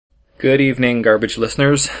Good evening, garbage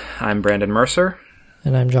listeners. I'm Brandon Mercer.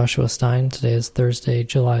 And I'm Joshua Stein. Today is Thursday,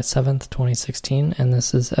 July 7th, 2016, and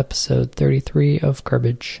this is episode 33 of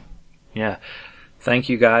Garbage. Yeah. Thank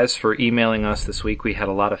you guys for emailing us this week. We had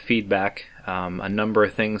a lot of feedback, a number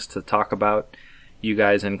of things to talk about. You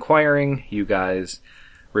guys inquiring, you guys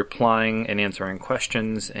replying and answering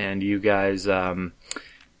questions, and you guys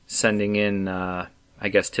sending in,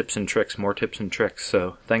 tips and tricks, more tips and tricks.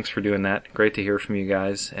 So thanks for doing that. Great to hear from you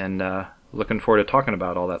guys, and looking forward to talking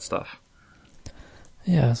about all that stuff.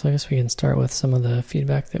 Yeah, so I guess we can start with some of the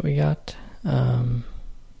feedback that we got from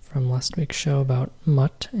last week's show about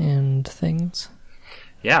Mutt and things.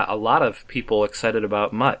 Yeah, a lot of people excited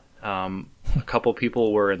about Mutt. A couple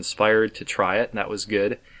people were inspired to try it, and that was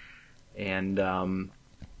good. And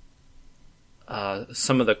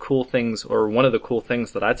some of the cool things, or one of the cool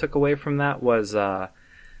things that I took away from that was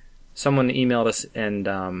someone emailed us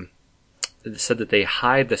and said that they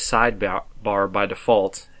hide the sidebar by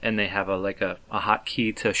default, and they have a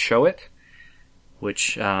hotkey to show it,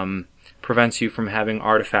 which prevents you from having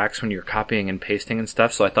artifacts when you're copying and pasting and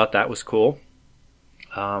stuff. So I thought that was cool.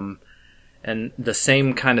 And the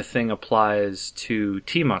same kind of thing applies to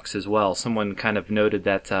Tmux as well. Someone kind of noted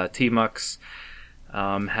that Tmux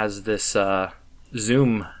has this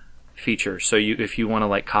zoom feature. So if you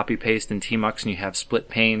want to copy paste in Tmux and you have split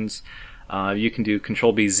panes, you can do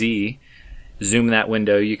Control-B-Z, zoom that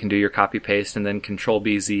window, you can do your copy paste, and then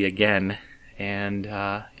Control-B-Z again, and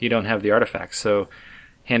you don't have the artifacts. So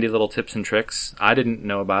handy little tips and tricks. I didn't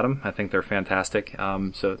know about them. I think they're fantastic.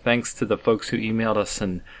 So thanks to the folks who emailed us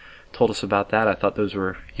and told us about that. I thought those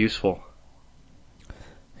were useful.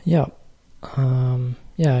 Yeah.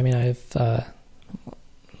 I've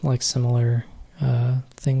similar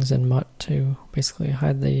things in Mutt to basically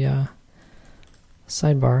hide the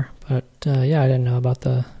sidebar. But I didn't know about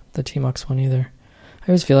the Tmux one either. I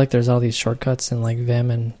always feel like there's all these shortcuts in Vim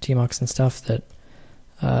and Tmux and stuff that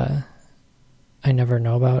I never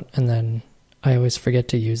know about, and then I always forget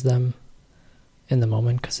to use them in the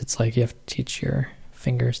moment because it's you have to teach your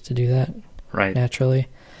fingers to do that right naturally.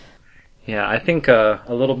 Yeah, I think a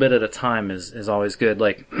little bit at a time is always good.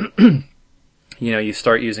 You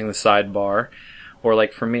start using the sidebar, or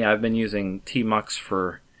for me, I've been using Tmux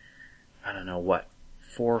for, 4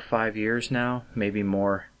 or 5 years now, maybe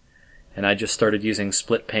more. And I just started using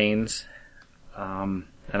split panes, and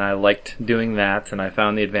I liked doing that, and I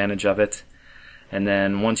found the advantage of it. And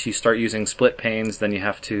then once you start using split panes, then you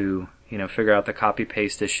have to, figure out the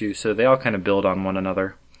copy-paste issue, so they all kind of build on one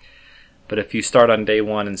another. But if you start on day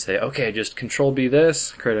one and say, okay, just Control-B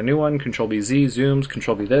this, create a new one, Control-B-Z, zooms,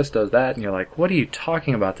 Control-B this, does that, and you're like, what are you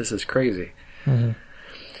talking about? This is crazy. Mm-hmm.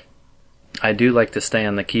 I do like to stay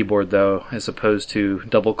on the keyboard, though, as opposed to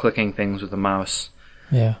double-clicking things with the mouse.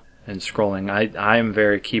 Yeah. And scrolling. I am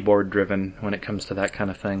very keyboard-driven when it comes to that kind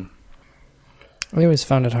of thing. I always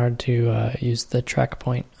found it hard to use the track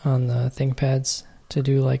point on the ThinkPads to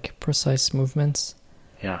do precise movements.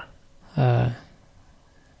 Yeah.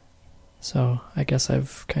 So I guess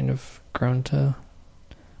I've kind of grown to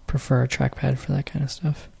prefer a trackpad for that kind of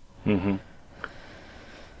stuff. Mm-hmm.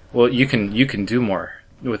 Well, you can do more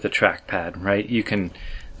with the trackpad, right? You can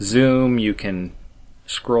zoom, you can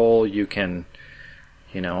scroll, you can,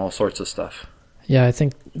 all sorts of stuff. Yeah, I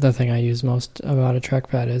think the thing I use most about a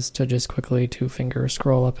trackpad is to just quickly two-finger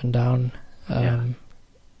scroll up and down.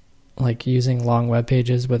 Using long web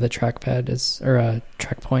pages with a trackpad or a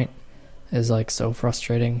track point is so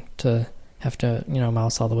frustrating to have to,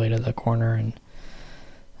 mouse all the way to the corner and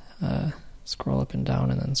scroll up and down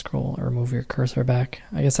and then scroll or move your cursor back.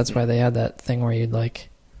 I guess that's why they had that thing where you'd I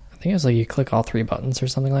think it was you click all 3 buttons or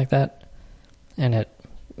something like that, and it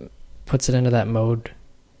puts it into that mode.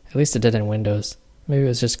 At least it did in Windows. Maybe it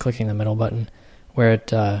was just clicking the middle button, where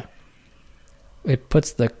it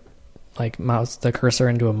puts the the cursor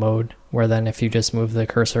into a mode where then if you just move the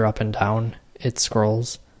cursor up and down, it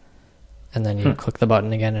scrolls, and then you click the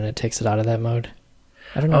button again and it takes it out of that mode.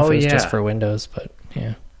 I don't know if it was just for Windows, but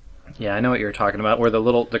yeah. Yeah, I know what you're talking about, where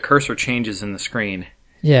the cursor changes in the screen.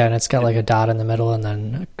 Yeah, and it's got a dot in the middle and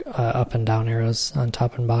then up and down arrows on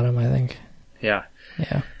top and bottom, I think. Yeah.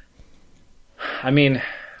 Yeah. I mean,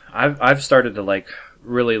 I've started to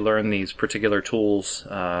really learn these particular tools,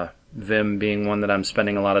 Vim being one that I'm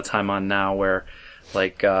spending a lot of time on now, where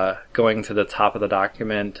going to the top of the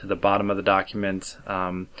document, to the bottom of the document,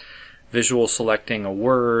 visual selecting a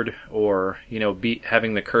word, or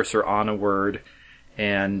having the cursor on a word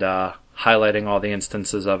and highlighting all the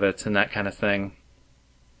instances of it and that kind of thing.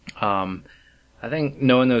 I think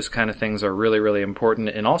knowing those kind of things are really, really important,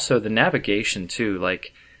 and also the navigation too.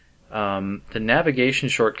 The navigation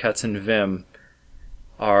shortcuts in Vim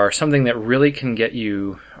are something that really can get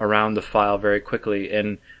you around the file very quickly.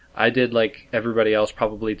 And I did like everybody else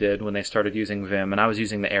probably did when they started using Vim, and I was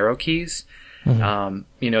using the arrow keys, to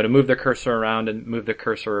move the cursor around and move the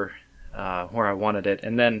cursor where I wanted it.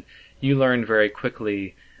 And then you learn very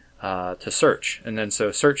quickly to search. And then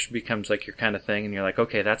so search becomes like your kind of thing, and you're like,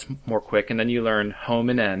 okay, that's more quick. And then you learn home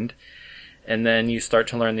and end. And then you start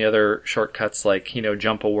to learn the other shortcuts like,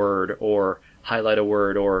 jump a word or highlight a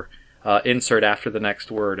word or insert after the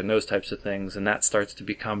next word and those types of things. And that starts to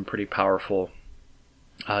become pretty powerful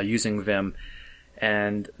using Vim.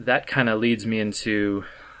 And that kind of leads me into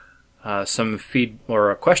some feed or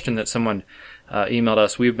a question that someone emailed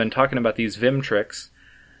us. We've been talking about these Vim tricks,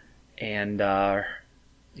 and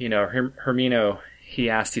Hermino,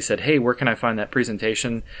 he said, hey, where can I find that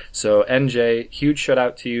presentation? So NJ, huge shout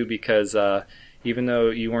out to you, because even though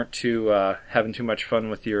you weren't having too much fun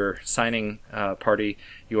with your signing party,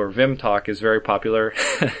 your Vim talk is very popular.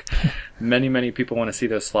 Many, many people want to see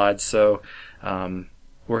those slides. So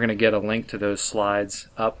we're going to get a link to those slides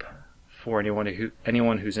up for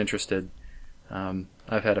anyone who's interested.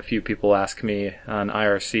 I've had a few people ask me on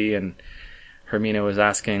IRC, and Hermino was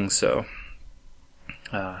asking, so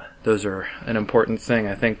those are an important thing.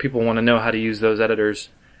 I think people want to know how to use those editors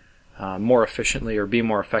more efficiently or be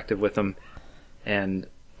more effective with them. And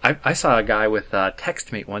I saw a guy with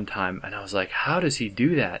TextMate one time, and I was like, how does he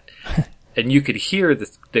do that? And you could hear the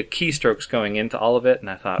keystrokes going into all of it, and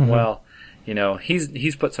I thought, well,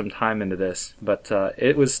 he's put some time into this, but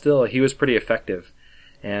he was pretty effective.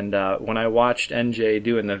 And when I watched NJ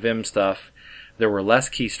doing the Vim stuff, there were less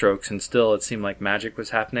keystrokes, and still it seemed like magic was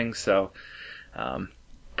happening. So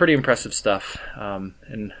pretty impressive stuff.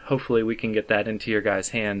 And hopefully we can get that into your guys'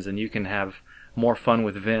 hands, and you can have more fun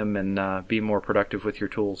with Vim and be more productive with your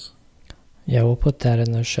tools. Yeah, we'll put that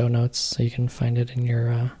in the show notes so you can find it in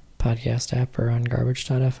your podcast app or on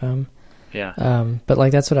garbage.fm. Yeah. But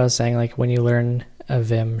like that's what I was saying, like when you learn a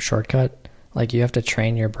Vim shortcut, like you have to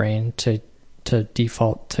train your brain to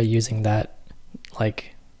default to using that,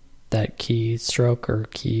 like that keystroke or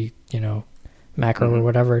key, macro or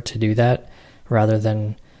whatever to do that, rather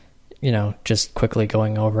than, just quickly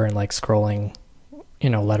going over and like scrolling,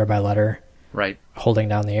 letter by letter. Right. Holding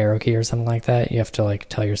down the arrow key or something like that. You have to like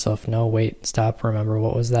tell yourself, no, wait, stop, remember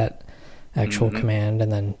what was that actual command,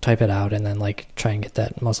 and then type it out, and then like try and get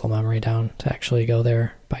that muscle memory down to actually go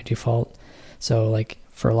there by default. So like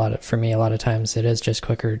for me, a lot of times it is just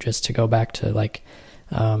quicker just to go back to like,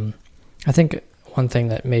 I think one thing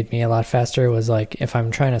that made me a lot faster was like if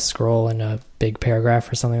I'm trying to scroll in a big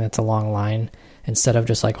paragraph or something that's a long line, instead of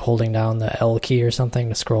just like holding down the L key or something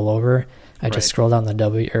to scroll over, I just scroll down the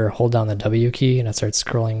W or hold down the W key, and it starts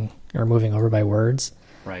scrolling or moving over by words.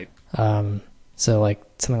 Right. So like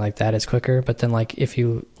something like that is quicker. But then like if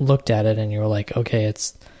you looked at it and you were like, okay,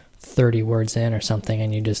 it's 30 words in or something,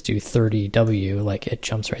 and you just do 30 W, like it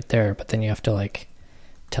jumps right there. But then you have to like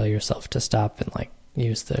tell yourself to stop and like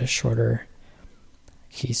use the shorter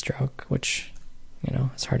keystroke, which,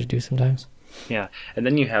 it's hard to do sometimes. Yeah. And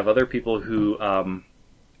then you have other people who,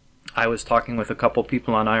 I was talking with a couple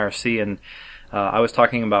people on IRC, and I was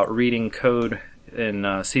talking about reading code in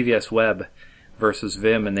CVS Web versus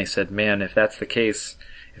Vim, and they said, man, if that's the case,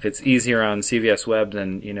 if it's easier on CVS Web,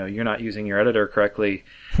 then you're not using your editor correctly.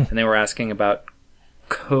 And they were asking about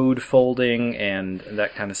code folding and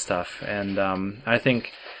that kind of stuff. And I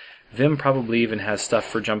think Vim probably even has stuff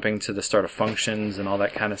for jumping to the start of functions and all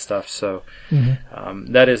that kind of stuff. So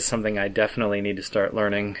that is something I definitely need to start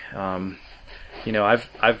learning. And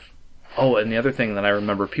the other thing that I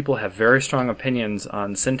remember, people have very strong opinions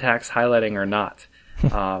on syntax highlighting or not.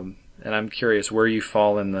 And I'm curious where you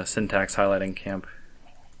fall in the syntax highlighting camp.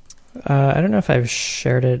 I don't know if I've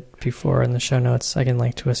shared it before in the show notes. I can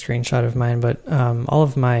link to a screenshot of mine, but all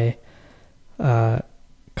of my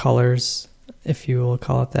colors, if you will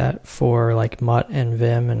call it that, for like Mutt and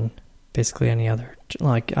Vim and basically any other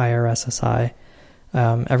like IRSSI,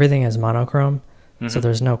 everything is monochrome. So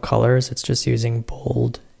there's no colors. It's just using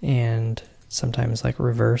bold and sometimes like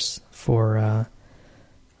reverse for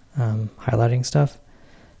highlighting stuff.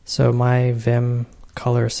 So my Vim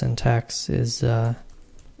color syntax is I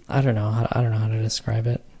don't know how to describe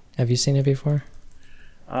it. Have you seen it before?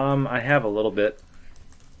 I have a little bit.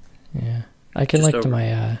 Yeah, I can link to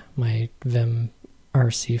my my Vim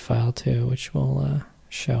RC file too, which will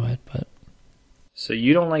show it. But so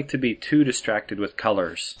you don't like to be too distracted with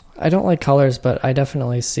colors. I don't like colors, but I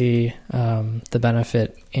definitely see the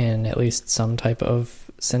benefit in at least some type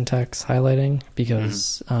of syntax highlighting,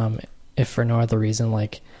 because if for no other reason,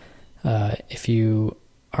 like if you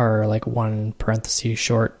are like one parenthesis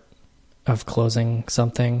short of closing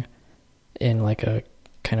something in like a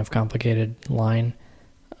kind of complicated line,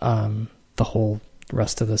 the whole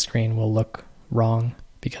rest of the screen will look wrong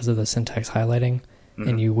because of the syntax highlighting,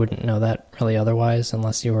 and you wouldn't know that really otherwise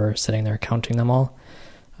unless you were sitting there counting them all.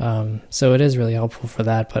 So it is really helpful for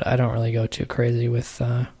that, but I don't really go too crazy with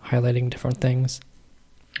highlighting different things.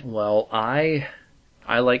 Well, I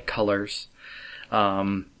like colors.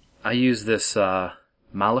 I use this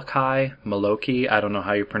Maloki, I don't know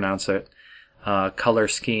how you pronounce it, color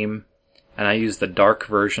scheme, and I use the dark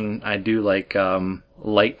version. I do like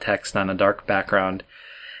light text on a dark background,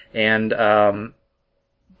 and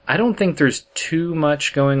I don't think there's too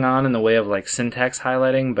much going on in the way of like syntax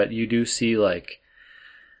highlighting, but you do see like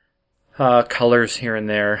colors here and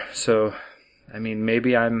there. So, I mean,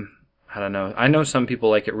 maybe I don't know. I know some people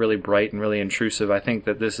like it really bright and really intrusive. I think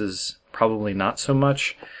that this is probably not so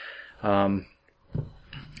much. And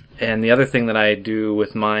the other thing that I do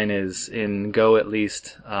with mine is, in Go at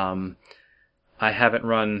least, I haven't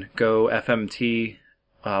run Go FMT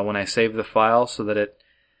when I save the file, so that it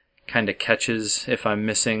kind of catches if I'm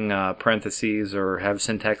missing parentheses or have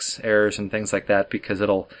syntax errors and things like that, because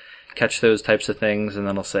it'll catch those types of things, and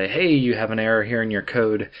then it'll say, hey, you have an error here in your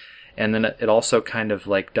code. And then it also kind of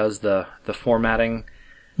like does the formatting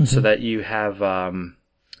so that you have,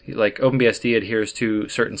 like OpenBSD adheres to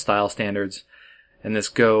certain style standards, and this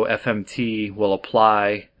Go FMT will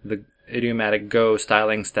apply the idiomatic Go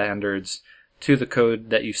styling standards to the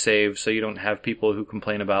code that you save, so you don't have people who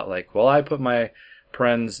complain about like, well, I put my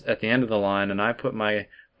parens at the end of the line and I put my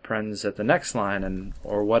parens at the next line, and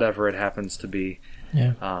or whatever it happens to be.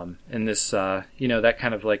 Yeah. And this, that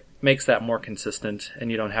kind of like makes that more consistent,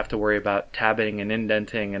 and you don't have to worry about tabbing and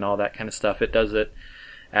indenting and all that kind of stuff. It does it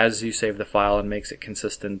as you save the file and makes it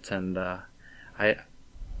consistent. And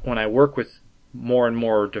when I work with more and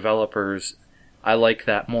more developers, I like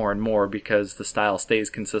that more and more, because the style stays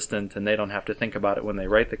consistent and they don't have to think about it when they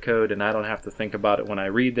write the code, and I don't have to think about it when I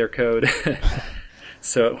read their code.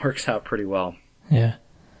 So it works out pretty well. Yeah.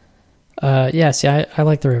 See, I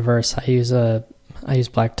like the reverse. I use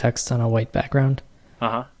black text on a white background.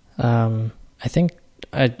 Uh-huh. I think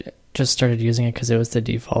I just started using it because it was the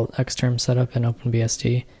default Xterm setup in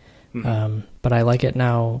OpenBSD. But I like it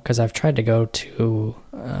now because I've tried to go to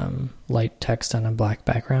light text on a black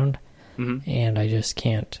background, and I just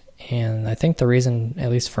can't. And I think the reason,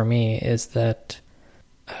 at least for me, is that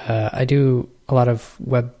I do a lot of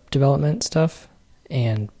web development stuff,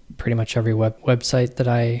 and pretty much every website that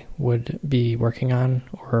I would be working on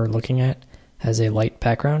or looking at has a light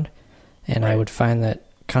background, and right. I would find that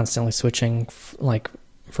constantly switching like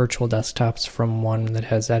virtual desktops from one that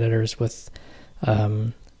has editors with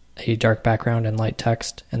a dark background and light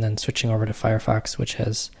text, and then switching over to Firefox, which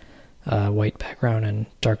has white background and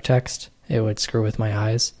dark text, it would screw with my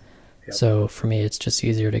eyes. Yep. So for me, it's just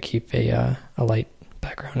easier to keep a light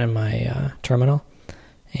background in my terminal.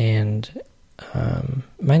 And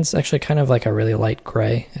mine's actually kind of like a really light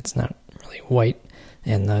gray. It's not really white.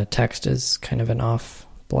 And the text is kind of an off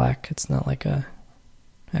black. It's not like a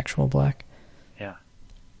actual black. Yeah.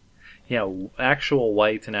 Yeah, actual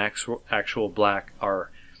white and actual black are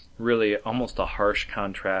really almost a harsh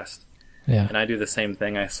contrast. Yeah. And I do the same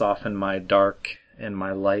thing. I soften my dark and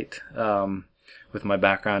my light with my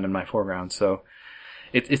background and my foreground. So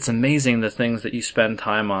it's amazing the things that you spend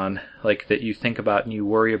time on, like that you think about and you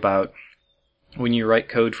worry about. When you write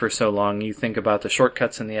code for so long, you think about the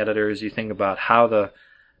shortcuts in the editors, you think about how the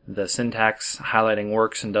syntax highlighting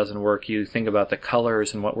works and doesn't work, you think about the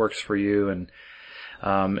colors and what works for you, and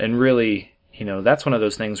really, that's one of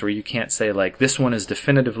those things where you can't say like, this one is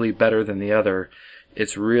definitively better than the other.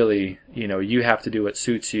 It's really, you have to do what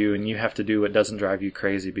suits you, and you have to do what doesn't drive you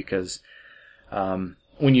crazy, because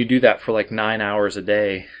when you do that for like 9 hours a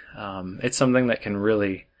day, it's something that can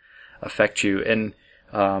really affect you. And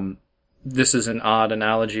this is an odd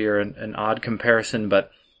analogy or an odd comparison,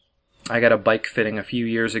 but I got a bike fitting a few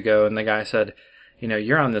years ago, and the guy said,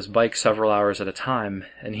 you're on this bike several hours at a time.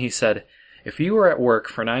 And he said, if you were at work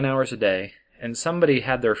for 9 hours a day and somebody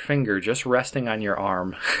had their finger just resting on your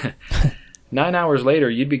arm, 9 hours later,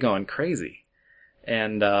 you'd be going crazy.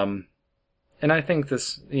 And I think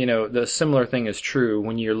this, the similar thing is true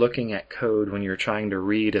when you're looking at code, when you're trying to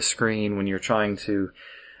read a screen, when you're trying to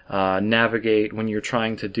navigate, when you're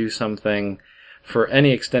trying to do something for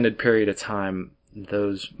any extended period of time.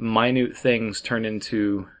 Those minute things turn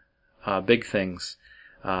into big things.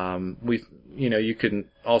 You can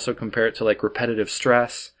also compare it to like repetitive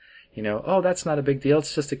stress. Oh, that's not a big deal.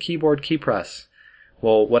 It's just a keyboard key press.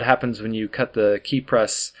 Well, what happens when you cut the key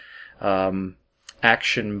press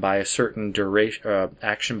action by a certain duration,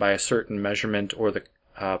 action by a certain measurement, or the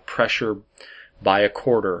pressure by a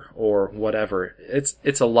quarter or whatever.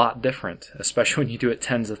 It's a lot different, especially when you do it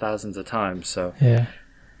tens of thousands of times. So Yeah.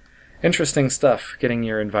 interesting stuff, getting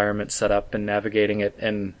your environment set up and navigating it.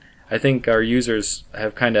 And I think our users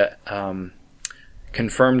have kind of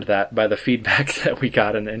confirmed that by the feedback that we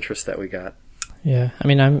got and the interest that we got. Yeah. I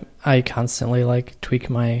mean, I constantly like tweak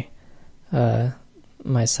my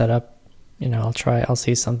my setup. You know, I'll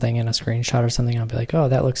see something in a screenshot or something. I'll be like, oh,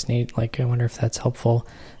 that looks neat. Like, I wonder if that's helpful.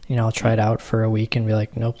 You know, I'll try it out for a week and be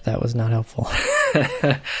like, nope, that was not helpful.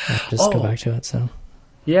 I'll just go back to it. So.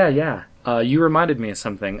 Yeah. You reminded me of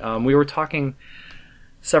something. We were talking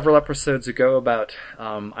several episodes ago about,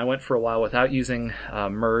 I went for a while without using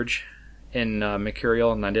merge in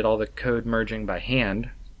Mercurial, and I did all the code merging by hand.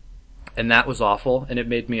 And that was awful, and it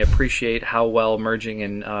made me appreciate how well merging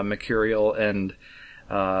in Mercurial and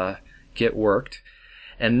Git worked.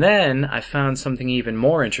 And then I found something even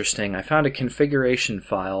more interesting. I found a configuration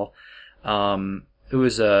file. It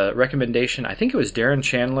was a recommendation. I think it was Darren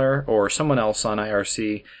Chandler or someone else on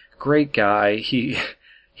IRC. Great guy. He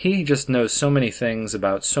just knows so many things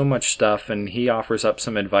about so much stuff, and he offers up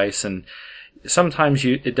some advice. And sometimes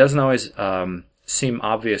it doesn't always seem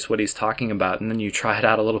obvious what he's talking about, and then you try it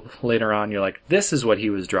out a little later on. You're like, this is what he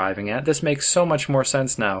was driving at. This makes so much more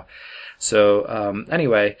sense now. So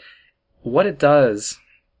anyway, what it does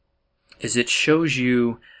is it shows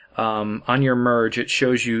you, on your merge, it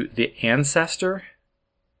shows you the ancestor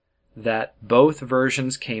that both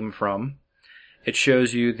versions came from. It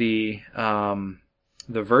shows you the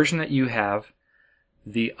version that you have,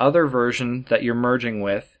 the other version that you're merging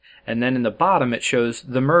with, and then in the bottom it shows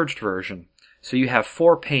the merged version. So you have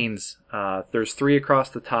 4 panes. There's 3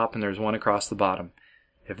 across the top and there's 1 across the bottom.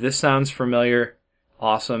 If this sounds familiar,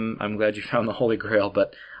 awesome. I'm glad you found the Holy Grail,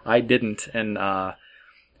 but I didn't. And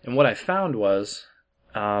what I found was,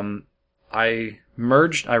 I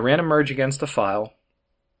ran a merge against a file.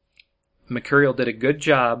 Mercurial did a good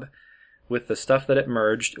job with the stuff that it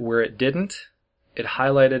merged. Where it didn't, it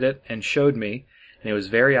highlighted it and showed me, and it was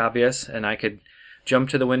very obvious, and I could jump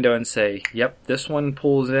to the window and say, yep, this one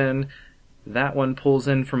pulls in, that one pulls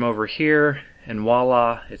in from over here, and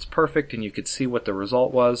voila, it's perfect, and you could see what the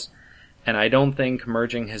result was. And I don't think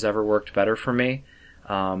merging has ever worked better for me.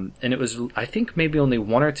 And it was, I think, maybe only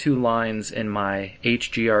 1 or 2 lines in my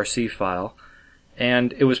HGRC file,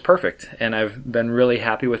 and it was perfect, and I've been really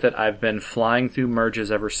happy with it. I've been flying through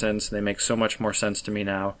merges ever since. They make so much more sense to me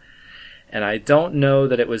now. And I don't know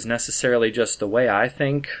that it was necessarily just the way I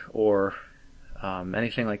think or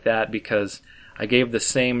anything like that, because I gave the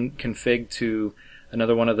same config to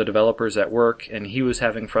another one of the developers at work, and he was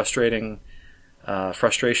having frustration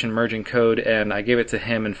merging code, and I gave it to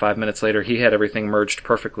him, and 5 minutes later he had everything merged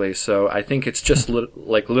perfectly. So I think it's just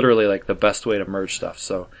literally like the best way to merge stuff.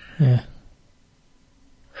 So yeah,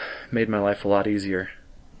 made my life a lot easier.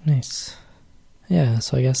 Nice. Yeah,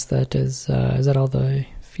 so I guess that is that all the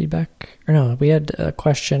feedback? Or no, we had a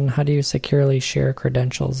question: how do you securely share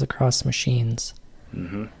credentials across machines?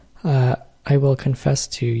 Mm-hmm. I will confess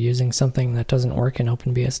to using something that doesn't work in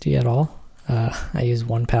OpenBSD at all. I use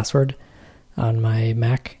 1Password on my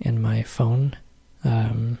Mac and my phone,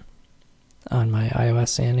 on my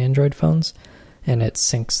iOS and Android phones, and it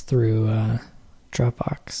syncs through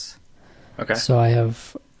Dropbox. Okay. So I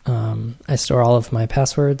have I store all of my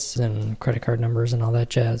passwords and credit card numbers and all that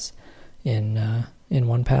jazz in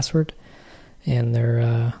 1Password, and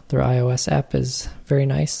their iOS app is very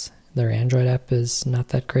nice. Their Android app is not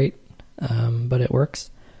that great, but it works.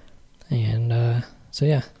 And so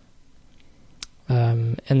yeah.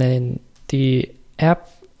 And then the app,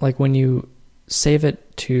 like when you save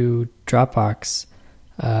it to Dropbox,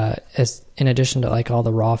 as in addition to like all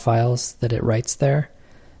the raw files that it writes there,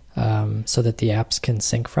 so that the apps can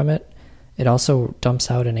sync from it, it also dumps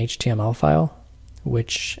out an HTML file,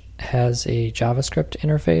 which has a JavaScript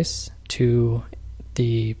interface to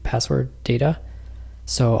the password data.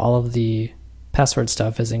 So all of the password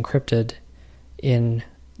stuff is encrypted in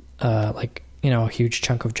a huge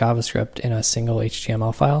chunk of JavaScript in a single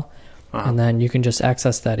HTML file. Wow. And then you can just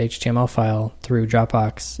access that HTML file through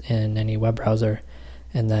Dropbox in any web browser.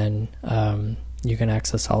 And then you can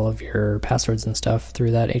access all of your passwords and stuff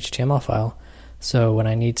through that HTML file. So when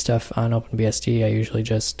I need stuff on OpenBSD, I usually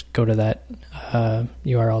just go to that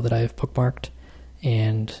URL that I've bookmarked,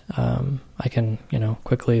 and I can,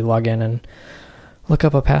 quickly log in and look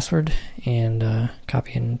up a password and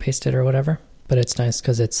copy and paste it or whatever. But it's nice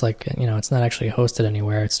because it's like, it's not actually hosted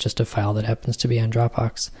anywhere. It's just a file that happens to be on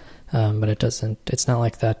Dropbox. But it's not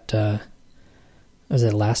like that, is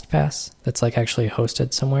it LastPass? That's like actually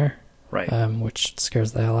hosted somewhere. Right. Which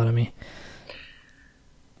scares the hell out of me.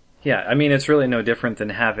 Yeah, I mean, it's really no different than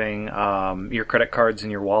having your credit cards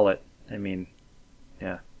in your wallet. I mean,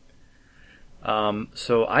 yeah.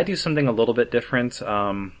 So I do something a little bit different.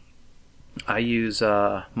 I use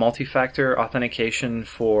multi-factor authentication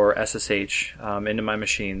for SSH into my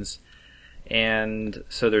machines. And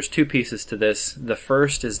so there's two pieces to this. The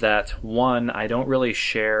first is that, one, I don't really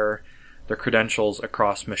share the credentials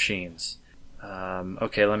across machines.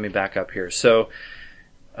 Okay, let me back up here. So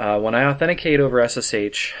when I authenticate over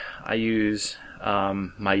SSH, I use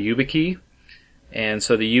my YubiKey. And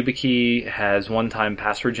so the YubiKey has one-time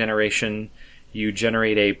password generation. You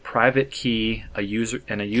generate a private key, a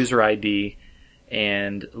user ID,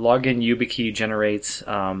 and login YubiKey generates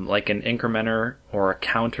like an incrementer or a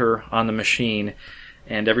counter on the machine.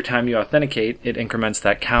 And every time you authenticate, it increments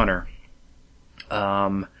that counter.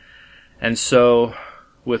 And so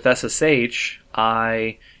with SSH,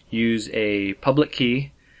 I use a public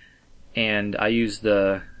key, and I use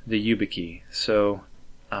the YubiKey. So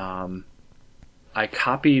I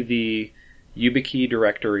copy the YubiKey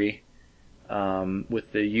directory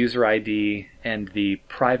with the user ID and the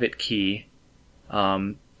private key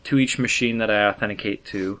to each machine that I authenticate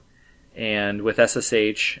to. And with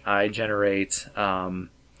SSH, I generate, I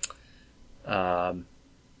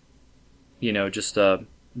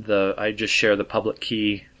just share the public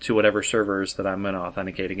key to whatever servers that I'm going to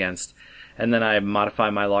authenticate against. And then I modify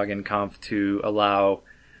my login conf to allow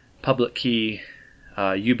public key,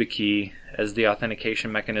 YubiKey as the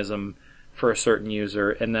authentication mechanism for a certain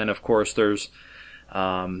user. And then, of course, there's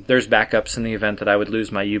backups in the event that I would lose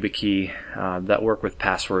my YubiKey that work with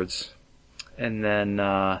passwords. And then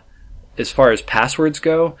as far as passwords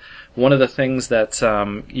go, one of the things that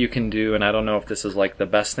you can do, and I don't know if this is like the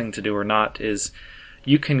best thing to do or not, is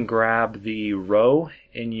you can grab the row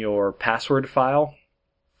in your password file.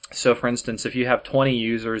 So for instance, if you have 20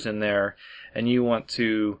 users in there and you want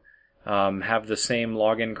to have the same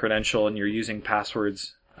login credential and you're using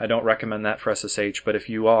passwords, I don't recommend that for SSH, but if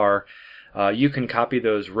you are, you can copy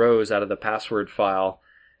those rows out of the password file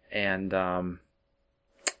and put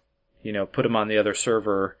them on the other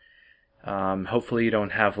server. Hopefully you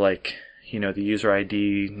don't have the user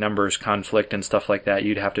ID numbers conflict and stuff like that.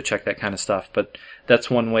 You'd have to check that kind of stuff, but that's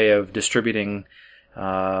one way of distributing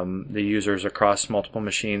the users across multiple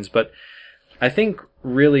machines. But I think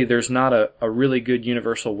really there's not a really good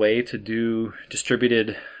universal way to do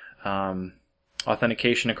distributed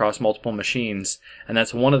authentication across multiple machines, and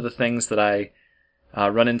that's one of the things that I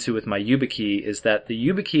run into with my YubiKey, is that the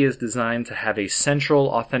YubiKey is designed to have a central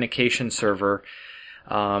authentication server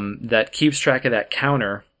that keeps track of that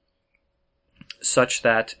counter, such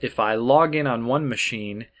that if I log in on one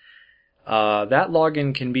machine, that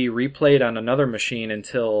login can be replayed on another machine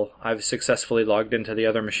until I've successfully logged into the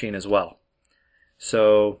other machine as well.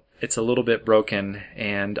 So it's a little bit broken,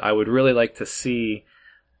 and I would really like to see,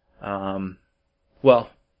 well,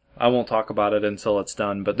 I won't talk about it until it's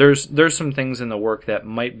done, but there's some things in the work that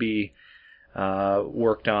might be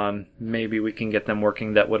worked on. Maybe we can get them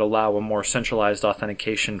working that would allow a more centralized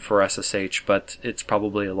authentication for SSH, but it's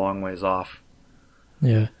probably a long ways off.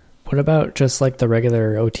 Yeah. What about just like the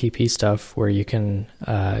regular OTP stuff where you can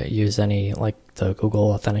use any, like the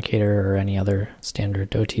Google Authenticator or any other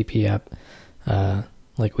standard OTP app,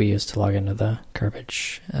 like we use to log into the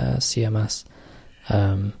Garbage CMS?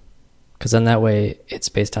 Because then that way it's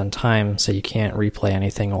based on time, so you can't replay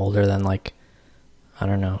anything older than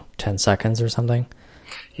 10 seconds or something.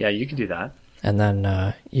 Yeah, you can do that. And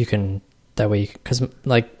then you can, that way, because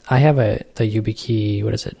I have the YubiKey,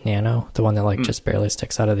 what is it, Nano, the one that just barely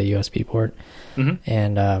sticks out of the USB port. Mm-hmm.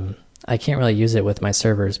 And I can't really use it with my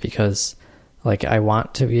servers because I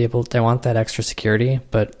want that extra security,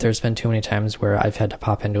 but there's been too many times where I've had to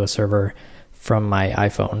pop into a server from my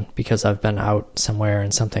iPhone because I've been out somewhere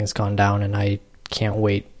and something's gone down and I can't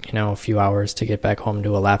wait, a few hours to get back home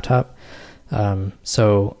to a laptop.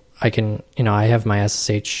 So I can, I have my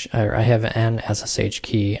SSH, or I have an SSH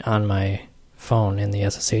key on my phone in the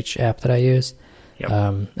SSH app that I use. Yep.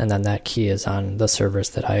 And then that key is on the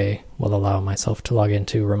servers that I will allow myself to log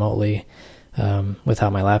into remotely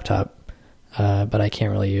without my laptop. But I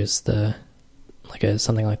can't really use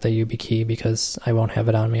something like the YubiKey because I won't have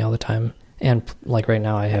it on me all the time. And right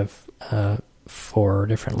now I have 4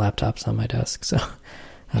 different laptops on my desk, so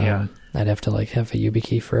yeah. I'd have to have a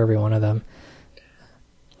YubiKey for every one of them.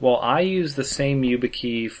 Well, I use the same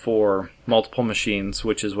YubiKey for multiple machines,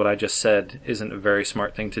 which is what I just said isn't a very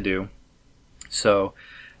smart thing to do. So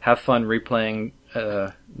have fun replaying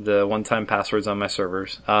the one-time passwords on my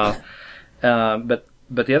servers. But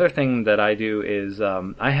the other thing that I do is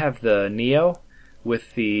I have the Neo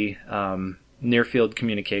with the near-field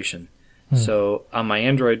communication. So on my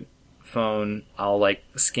Android phone, I'll like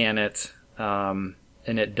scan it, and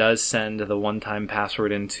it does send the one-time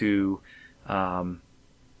password into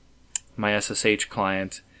my SSH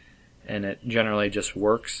client, and it generally just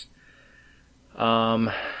works.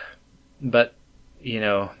 But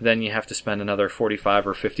then you have to spend another $45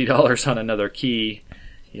 or $50 on another key,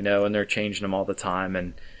 and they're changing them all the time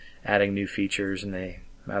and adding new features, and I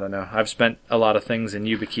don't know. I've spent a lot of things in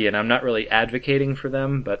YubiKey, and I'm not really advocating for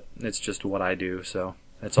them, but it's just what I do, so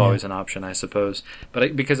it's always an option, I suppose.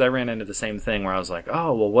 But because I ran into the same thing where I was like,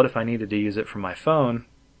 oh, well, what if I needed to use it from my phone?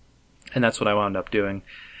 And that's what I wound up doing.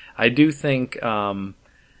 I do think, as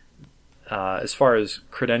far as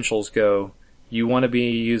credentials go, you want to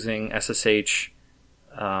be using SSH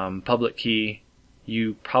public key.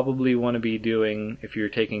 You probably want to be doing, if you're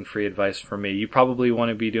taking free advice from me, you probably want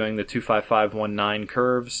to be doing the 25519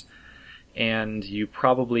 curves, and you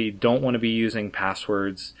probably don't want to be using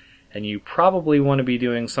passwords, and you probably want to be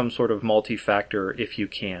doing some sort of multi-factor if you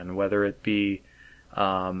can, whether it be,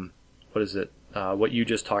 what you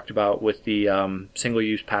just talked about with the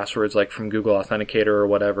single-use passwords like from Google Authenticator or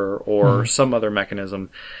whatever, or some other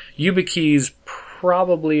mechanism. YubiKeys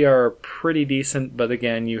probably are pretty decent, but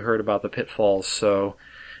again, you heard about the pitfalls. So,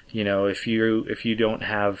 if you don't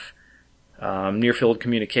have near-field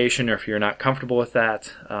communication, or if you're not comfortable with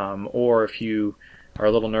that, or if you are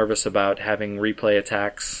a little nervous about having replay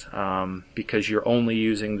attacks because you're only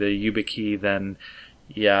using the YubiKey, then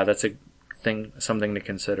that's something to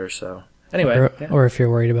consider. So. Anyway, or if you're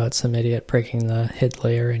worried about some idiot breaking the HID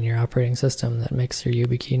layer in your operating system that makes your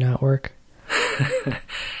YubiKey not work.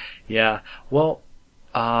 Yeah. Well,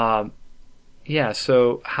 so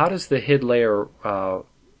how does the HID layer...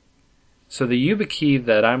 so the YubiKey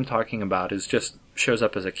that I'm talking about shows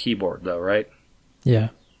up as a keyboard, though, right?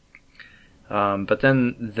 Yeah. But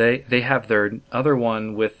then they have their other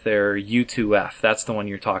one with their U2F. That's the one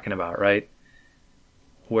you're talking about, right?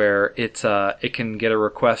 Where it can get a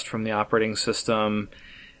request from the operating system.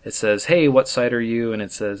 It says, hey, what site are you? And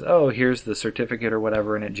it says, oh, here's the certificate or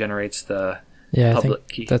whatever, and it generates the public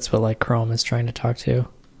key. That's what like Chrome is trying to talk to,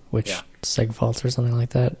 which segfaults or something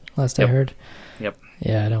like that, last I heard. Yep.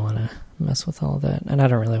 Yeah, I don't want to mess with all of that. And I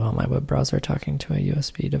don't really want my web browser talking to a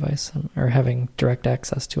USB device or having direct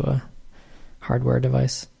access to a hardware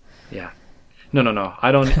device. Yeah. No.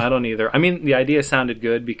 I don't either. I mean, the idea sounded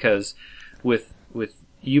good because with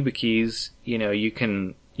YubiKeys, you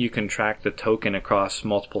can track the token across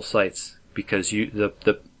multiple sites because the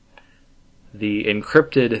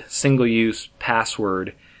encrypted single-use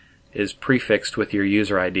password is prefixed with your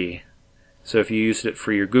user ID. So if you used it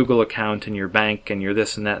for your Google account and your bank and your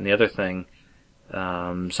this and that and the other thing,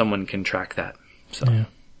 someone can track that. So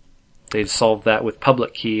they solved that with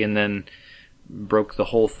public key and then broke the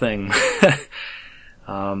whole thing.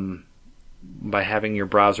 By having your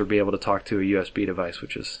browser be able to talk to a USB device,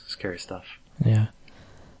 which is scary stuff. Yeah.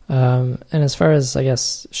 And as far as, I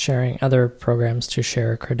guess, sharing other programs to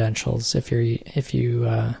share credentials, if you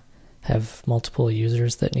have multiple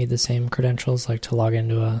users that need the same credentials, like to log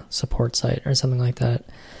into a support site or something like that,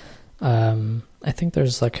 I think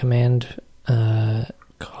there's a command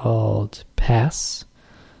called pass,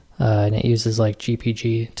 and it uses like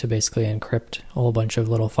GPG to basically encrypt a whole bunch of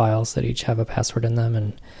little files that each have a password in them,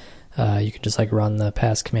 and you can just run the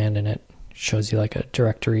pass command, and it shows you a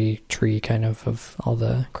directory tree kind of all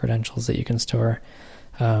the credentials that you can store.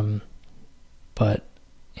 But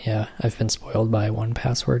yeah, I've been spoiled by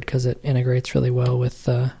 1Password because it integrates really well with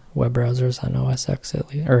web browsers on OS X, at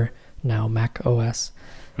least, or now Mac OS.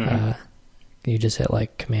 Mm-hmm. You just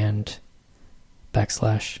hit command /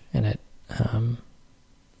 and it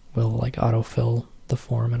will autofill the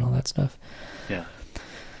form and all that stuff. Yeah.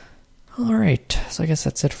 All right, so I guess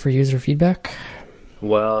that's it for user feedback.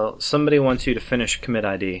 Well, somebody wants you to finish commit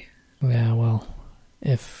ID. Yeah, well,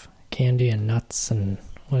 if candy and nuts and...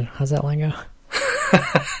 how's that line go?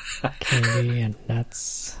 Candy and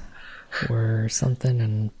nuts were something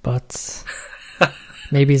and butts.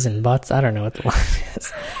 Maybes and butts. I don't know what the line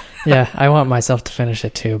is. Yeah, I want myself to finish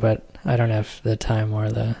it too, but I don't have the time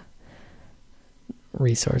or the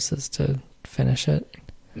resources to finish it.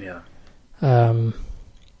 Yeah.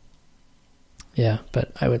 Yeah,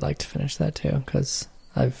 but I would like to finish that too, because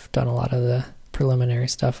I've done a lot of the preliminary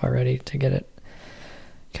stuff already to get it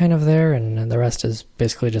kind of there, and the rest is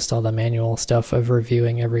basically just all the manual stuff of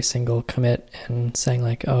reviewing every single commit and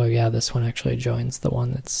saying oh yeah, this one actually joins the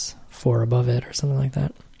one that's 4 above it or something like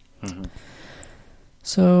that. Mm-hmm.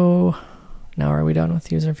 So now are we done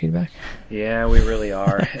with user feedback? Yeah, we really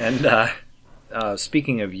are. And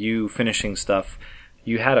speaking of you finishing stuff,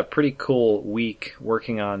 you had a pretty cool week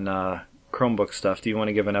working on Chromebook stuff. Do you want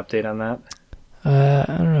to give an update on that? I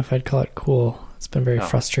don't know if I'd call it cool. It's been very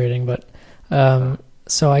frustrating, but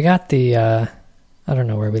so I got the I don't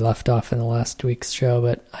know where we left off in the last week's show,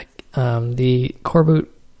 but the core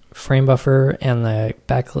boot frame buffer and the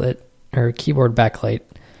backlit or keyboard backlight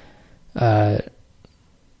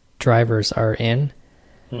drivers are in,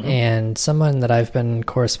 and someone that I've been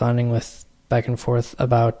corresponding with back and forth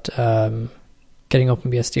about getting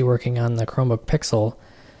OpenBSD working on the Chromebook Pixel.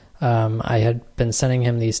 I had been sending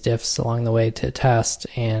him these diffs along the way to test,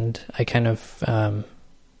 and I kind of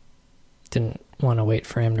didn't want to wait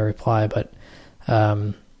for him to reply, but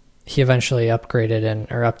he eventually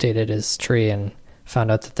updated his tree and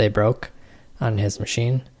found out that they broke on his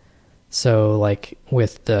machine. So like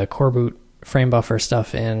with the core boot frame buffer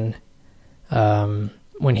stuff in,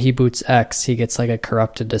 when he boots X, he gets like a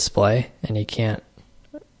corrupted display and he can't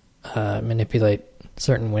manipulate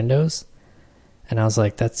certain windows. And I was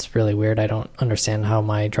like, that's really weird. I don't understand how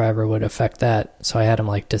my driver would affect that. So I had him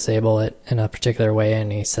like disable it in a particular way,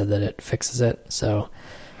 and he said that it fixes it. So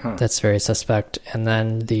that's very suspect. And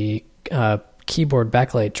then the keyboard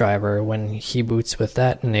backlight driver, when he boots with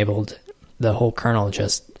that enabled, the whole kernel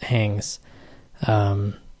just hangs.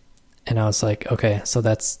 And I was like, okay, so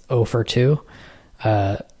that's 0 for 2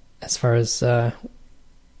 as far as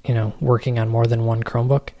working on more than one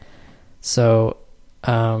Chromebook. So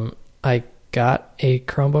I got a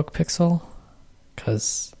Chromebook Pixel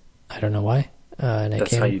because I don't know why. And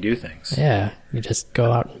that's how you do things. Yeah, you just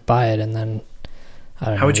go out and buy it, and then I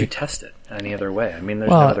don't know. How would you test it any other way? I mean, there's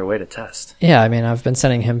no other way to test. Yeah, I mean, I've been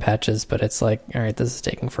sending him patches, but it's like, all right, this is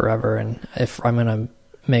taking forever, and if I'm going to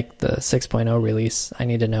make the 6.0 release, I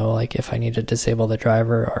need to know like if I need to disable the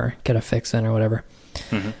driver or get a fix in or whatever.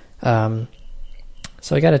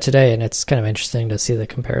 So I got it today, and it's kind of interesting to see the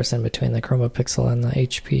comparison between the Chromebook Pixel and the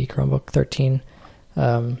HP Chromebook 13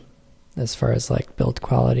 as far as like build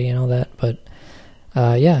quality and all that. But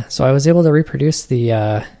yeah, so I was able to reproduce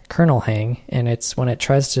the kernel hang, and it's when it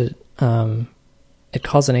tries to, it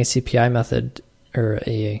calls an ACPI method or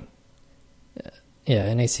an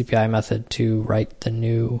ACPI method to write the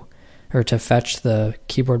new, or to fetch the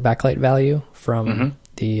keyboard backlight value from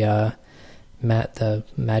the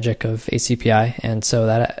magic of ACPI, and so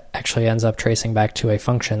that actually ends up tracing back to a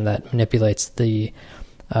function that manipulates the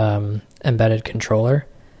embedded controller,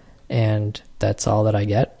 and that's all that I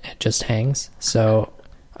get. It just hangs. So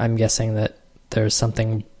I'm guessing that there's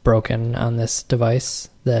something broken on this device,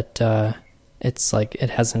 that it's like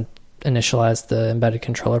it hasn't initialized the embedded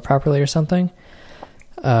controller properly or something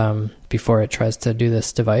before it tries to do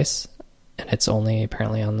this device, and it's only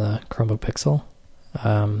apparently on the Chromebook Pixel.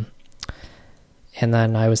 And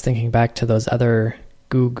then I was thinking back to those other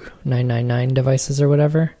Goog 999 devices or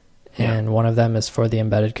whatever, and one of them is for the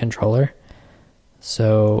embedded controller.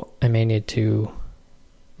 So I may need to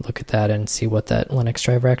look at that and see what that Linux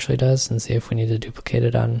driver actually does, and see if we need to duplicate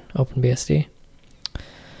it on OpenBSD.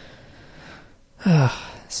 But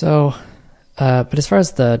as far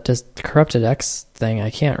as the corrupted X thing, I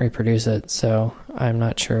can't reproduce it, so I'm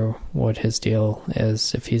not sure what his deal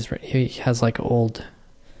is. If he has like old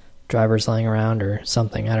drivers lying around or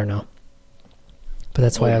something, I don't know. But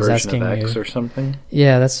that's why I was asking of X you. Or something.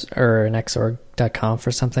 Yeah, or an xorg.conf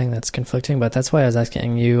or something that's conflicting. But that's why I was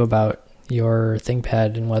asking you about your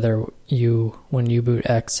ThinkPad and whether when you boot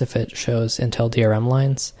X, if it shows Intel DRM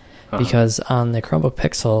lines, because on the Chromebook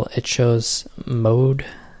Pixel it shows mode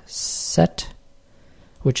set,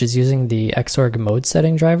 which is using the Xorg mode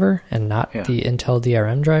setting driver and not the Intel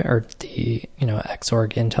DRM driver, or the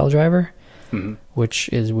Xorg Intel driver. Which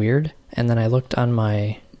is weird. And then I looked on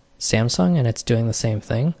my Samsung, and it's doing the same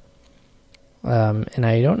thing. And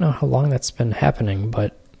I don't know how long that's been happening,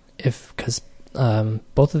 but because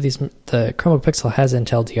both of these, the Chromebook Pixel has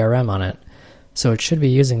Intel DRM on it, so it should be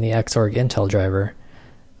using the Xorg Intel driver.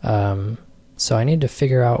 So I need to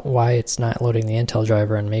figure out why it's not loading the Intel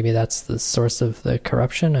driver, and maybe that's the source of the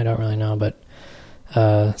corruption. I don't really know, but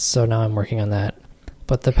so now I'm working on that.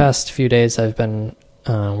 But the past few days I've been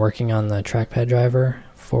working on the trackpad driver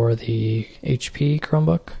for the HP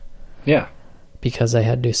Chromebook. Yeah. Because I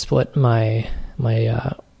had to split my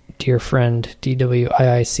dear friend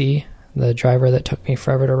DWIIC, the driver that took me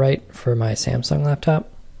forever to write for my Samsung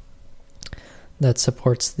laptop, that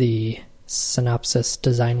supports the Synopsys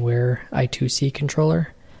DesignWare I2C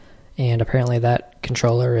controller. And apparently that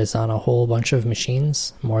controller is on a whole bunch of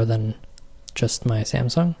machines, more than just my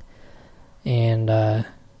Samsung. And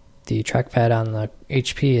the trackpad on the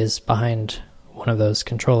HP is behind one of those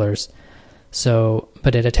controllers. So,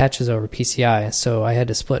 but it attaches over PCI, so I had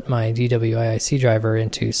to split my DWIIC driver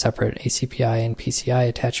into separate ACPI and PCI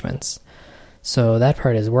attachments. So that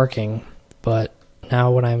part is working, but But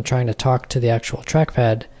now when I'm trying to talk to the actual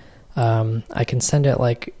trackpad, I can send it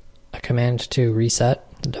like a command to reset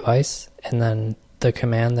the device, and then the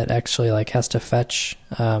command that actually like has to fetch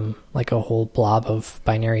like a whole blob of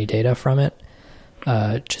binary data from it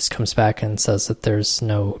just comes back and says that there's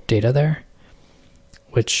no data there,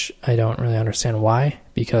 which I don't really understand why,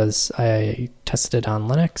 because I tested it on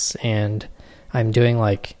Linux and I'm doing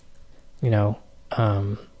like, you know,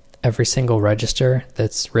 every single register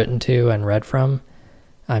that's written to and read from,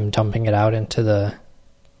 I'm dumping it out into the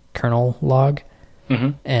kernel log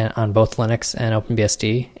and on both Linux and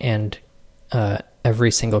OpenBSD, and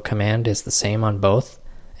every single command is the same on both,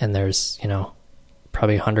 and there's, you know,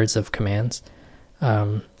 probably hundreds of commands,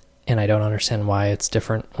 and I don't understand why it's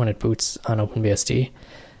different when it boots on OpenBSD.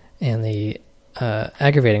 And the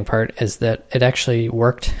aggravating part is that it actually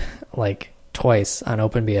worked like twice on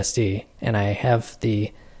OpenBSD, and I have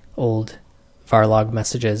the old varlog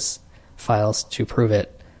messages files to prove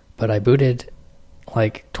it, but I booted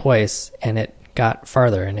like twice and it got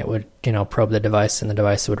farther, and it would, you know, probe the device, and the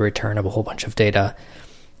device would return a whole bunch of data,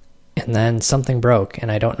 and then something broke,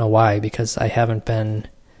 and I don't know why, because I haven't been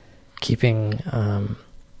keeping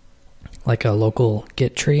like a local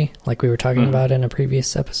Git tree like we were talking about in a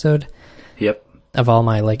previous episode. Yep. Of all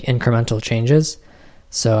my like incremental changes.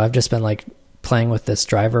 So I've just been like playing with this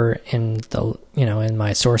driver in the, you know, in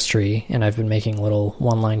my source tree, and I've been making little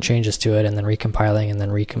one-line changes to it and then recompiling and then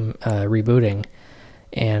rebooting.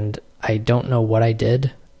 And I don't know what I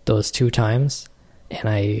did those 2 times, and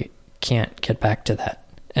I can't get back to that.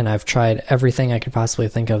 And I've tried everything I could possibly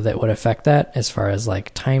think of that would affect that, as far as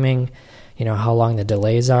like timing, you know, how long the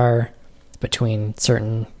delays are between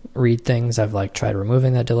certain read things. I've like tried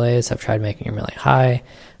removing the delays. I've tried making them really high.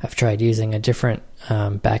 I've tried using a different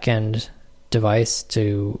backend device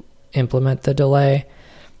to implement the delay.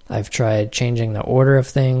 I've tried changing the order of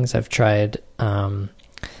things. I've tried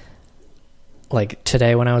like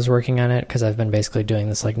today when I was working on it, because I've been basically doing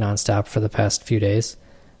this like nonstop for the past few days.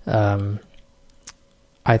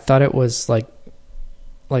 I thought it was like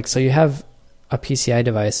so you have a PCI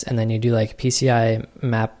device, and then you do like PCI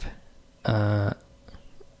map. I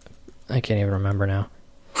can't even remember now.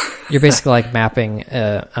 You're basically like mapping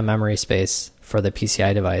a memory space for the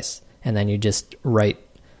PCI device, and then you just write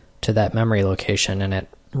to that memory location, and it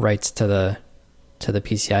writes to the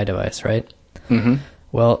PCI device, right? Mm-hmm.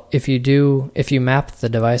 Well, if you map the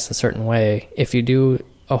device a certain way, if you do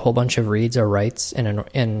a whole bunch of reads or writes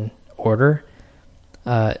in order,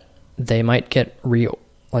 they might get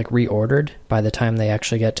reordered by the time they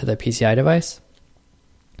actually get to the PCI device.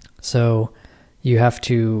 So you have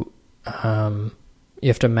to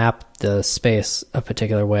map the space a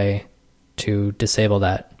particular way to disable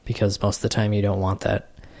that, because most of the time you don't want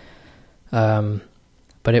that.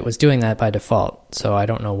 But it was doing that by default, so I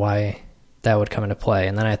don't know why that would come into play.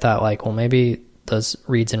 And then I thought like, well, maybe those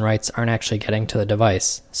reads and writes aren't actually getting to the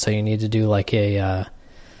device, so you need to do like a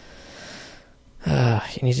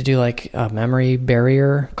memory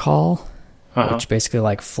barrier call, which basically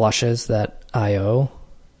like flushes that IO.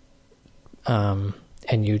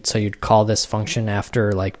 And you'd call this function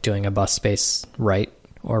after like doing a bus space write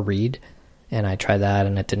or read, and I tried that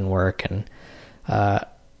and it didn't work. And I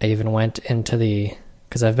even went into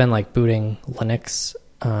because I've been like booting Linux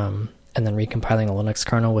and then recompiling the Linux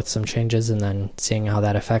kernel with some changes and then seeing how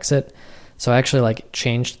that affects it. So I actually like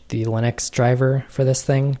changed the Linux driver for this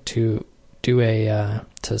thing to do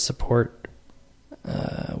to support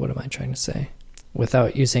what am I trying to say,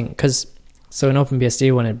 without using, so in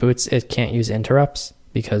OpenBSD, when it boots, it can't use interrupts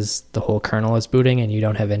because the whole kernel is booting and you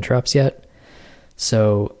don't have interrupts yet.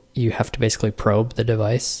 So you have to basically probe the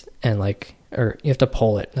device and or you have to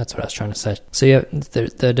poll it. That's what I was trying to say. So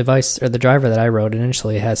the device, or the driver that I wrote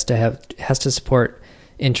initially has to support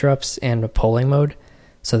interrupts and a polling mode,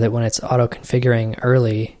 so that when it's auto configuring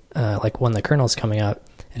early, like when the kernel's coming up,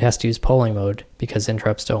 it has to use polling mode because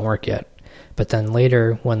interrupts don't work yet. But then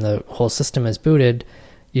later, when the whole system is booted,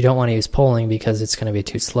 you don't want to use polling because it's going to be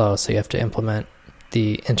too slow, so you have to implement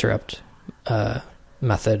the interrupt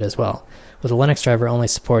method as well. Well, the Linux driver only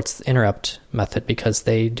supports the interrupt method because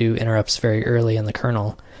they do interrupts very early in the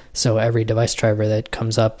kernel, so every device driver that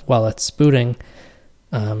comes up while it's booting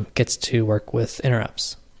gets to work with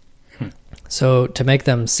interrupts. So to make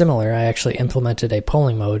them similar, I actually implemented a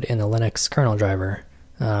polling mode in the Linux kernel driver,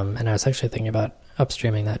 and I was actually thinking about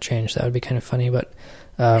upstreaming that change. That would be kind of funny, but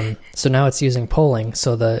so now it's using polling,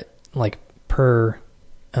 so the per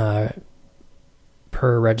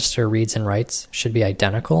register reads and writes should be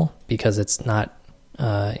identical because it's not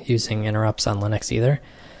using interrupts on Linux either.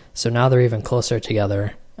 So now they're even closer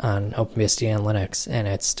together on OpenBSD and Linux, and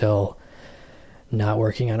it's still not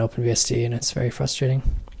working on OpenBSD, and it's very frustrating.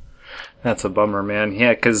 That's a bummer, man.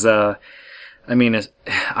 Yeah, because I mean,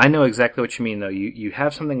 I know exactly what you mean, though. You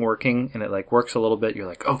have something working, and it like works a little bit. You're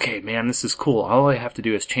like, okay, man, this is cool. All I have to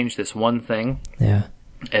do is change this one thing. Yeah.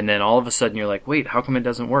 And then all of a sudden, you're like, wait, how come it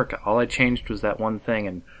doesn't work? All I changed was that one thing,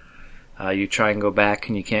 and you try and go back,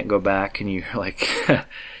 and you can't go back, and you're like,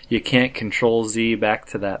 you can't Control Z back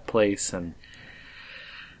to that place, and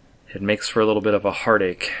it makes for a little bit of a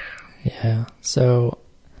heartache. Yeah. So,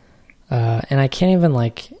 and I can't even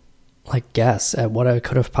like guess at what I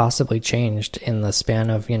could have possibly changed in the span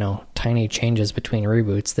of, tiny changes between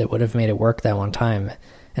reboots that would have made it work that one time.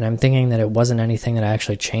 And I'm thinking that it wasn't anything that I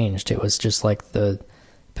actually changed. It was just like the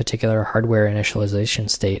particular hardware initialization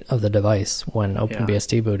state of the device when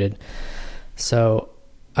OpenBSD booted. So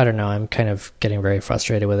I don't know. I'm kind of getting very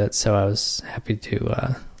frustrated with it. So I was happy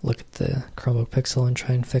to look at the Chromebook Pixel and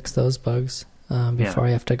try and fix those bugs before I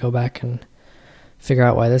have to go back and figure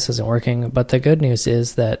out why this isn't working. But the good news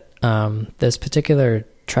is that this particular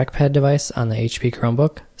trackpad device on the HP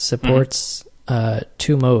Chromebook supports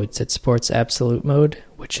two modes. It supports absolute mode,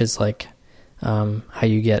 which is like how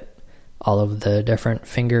you get all of the different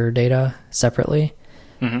finger data separately.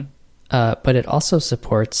 But it also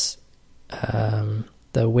supports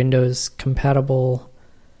the Windows compatible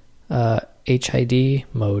HID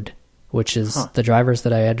mode, which is the drivers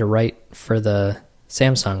that I had to write for the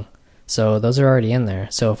Samsung. So those are already in there.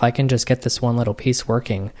 So if I can just get this one little piece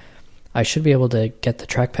working, I should be able to get the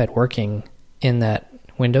trackpad working in that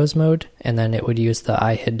Windows mode, and then it would use the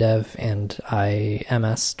iHidDev and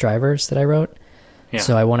IMS drivers that I wrote. Yeah.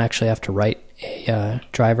 So I won't actually have to write a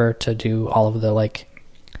driver to do all of the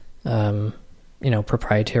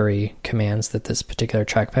proprietary commands that this particular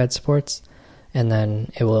trackpad supports, and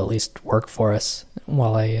then it will at least work for us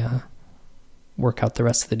while I work out the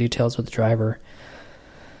rest of the details with the driver.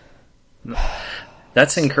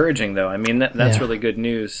 That's encouraging, though. I mean, that's really good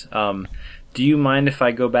news. Do you mind if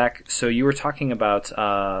I go back? So you were talking about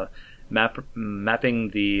mapping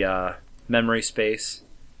the memory space.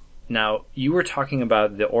 Now, you were talking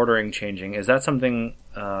about the ordering changing. Is that something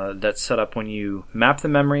that's set up when you map the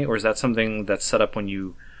memory, or is that something that's set up when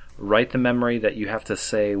you write the memory that you have to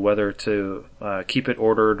say whether to keep it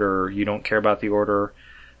ordered or you don't care about the order?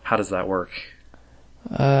 How does that work?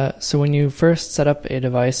 So when you first set up a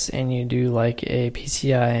device and you do like a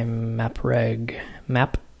PCI MapReg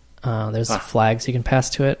map, there's flags you can pass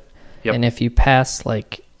to it. Yep. And if you pass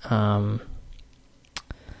like,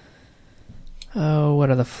 what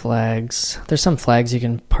are the flags? There's some flags you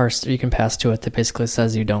can parse, you can pass to it that basically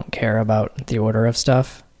says you don't care about the order of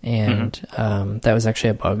stuff. And that was actually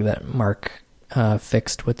a bug that Mark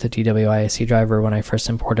fixed with the DWIAC driver when I first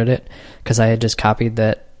imported it, because I had just copied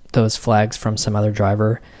those flags from some other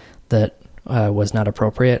driver that was not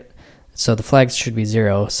appropriate. So the flags should be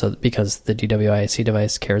 0, because the DWIAC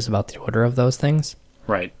device cares about the order of those things.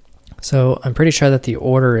 Right. So I'm pretty sure that the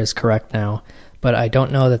order is correct now, but I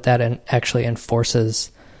don't know that actually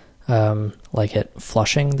enforces it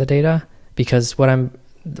flushing the data, because what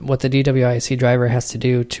the DWIAC driver has to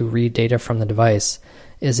do to read data from the device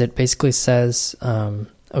is it basically says,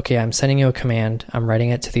 okay, I'm sending you a command, I'm writing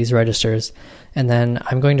it to these registers, and then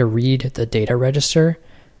I'm going to read the data register,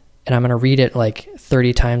 and I'm going to read it like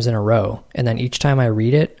 30 times in a row. And then each time I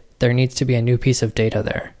read it, there needs to be a new piece of data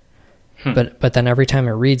there. But then every time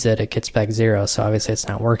it reads it, it gets back 0, so obviously it's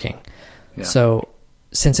not working. Yeah. So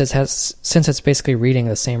since it's basically reading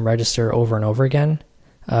the same register over and over again,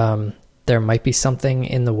 there might be something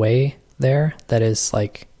in the way there that is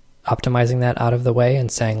like optimizing that out of the way and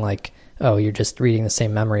saying like, oh, you're just reading the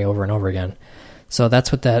same memory over and over again. So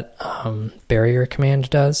that's what that barrier command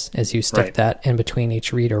does, is you stick that in between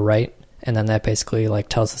each read or write, and then that basically like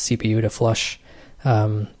tells the CPU to flush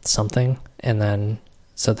something, and then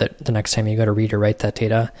so that the next time you go to read or write that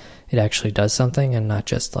data, it actually does something and not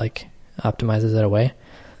just like optimizes it away.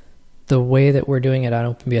 The way that we're doing it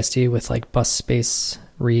on OpenBSD with like bus space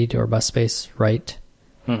read or bus space write,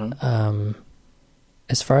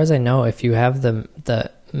 as far as I know, if you have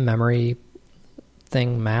the memory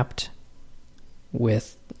thing mapped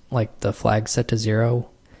with like the flag set to 0,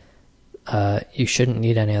 you shouldn't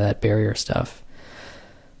need any of that barrier stuff.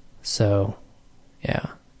 So yeah,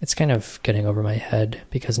 it's kind of getting over my head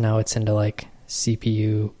because now it's into like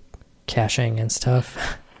CPU caching and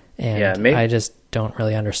stuff, and I just don't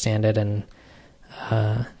really understand it, and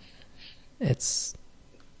it's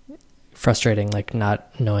frustrating, like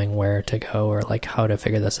not knowing where to go or like how to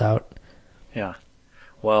figure this out. Yeah.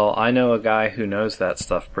 Well, I know a guy who knows that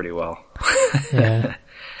stuff pretty well. Yeah.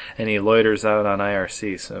 And he loiters out on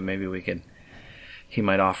IRC, so maybe he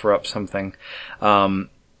might offer up something.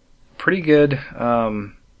 pretty good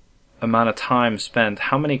amount of time spent.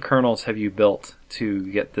 How many kernels have you built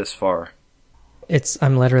to get this far?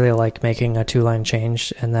 I'm literally like making a 2-line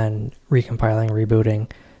change and then recompiling, rebooting,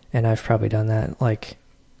 and I've probably done that like,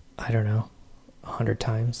 I don't know, 100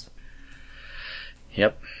 times.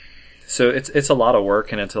 Yep. So it's a lot of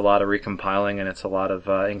work, and it's a lot of recompiling, and it's a lot of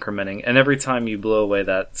incrementing. And every time you blow away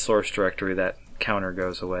that source directory, that counter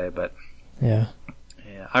goes away. But yeah,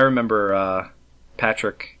 I remember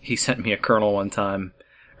Patrick. He sent me a kernel one time,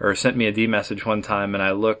 or sent me a D message one time, and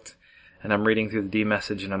I looked, and I'm reading through the D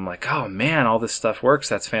message, and I'm like, oh man, all this stuff works.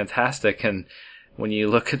 That's fantastic. And when you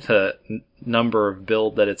look at the number of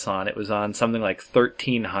build that it's on, it was on something like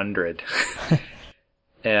 1,300,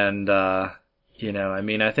 and I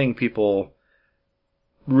think people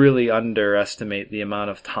really underestimate the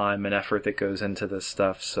amount of time and effort that goes into this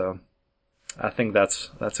stuff. So I think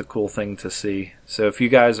that's a cool thing to see. So if you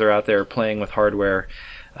guys are out there playing with hardware,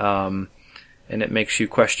 and it makes you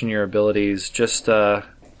question your abilities, just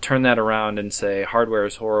turn that around and say hardware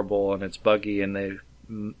is horrible and it's buggy and they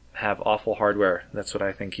have awful hardware. That's what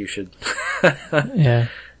I think you should. Yeah.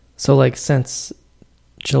 So like since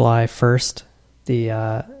July 1st,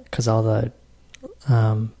 because all the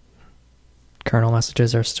kernel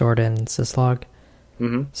messages are stored in syslog.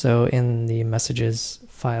 Mm-hmm. So in the messages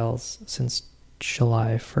files since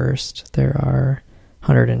July 1st, there are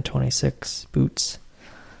 126 boots.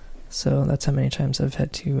 So that's how many times I've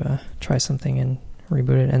had to try something and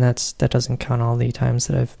reboot it. And that doesn't count all the times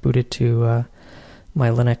that I've booted to my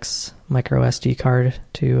Linux micro SD card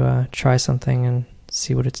to try something and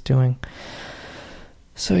see what it's doing.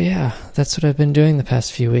 So yeah, that's what I've been doing the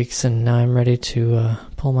past few weeks, and now I'm ready to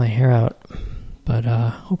pull my hair out. But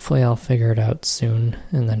hopefully I'll figure it out soon,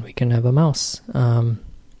 and then we can have a mouse.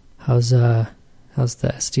 How's the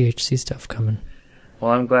SDHC stuff coming?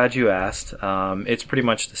 Well, I'm glad you asked. It's pretty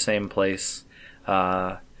much the same place.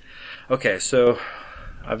 Okay, so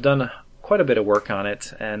I've done quite a bit of work on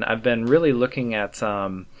it, and I've been really looking at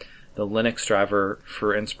the Linux driver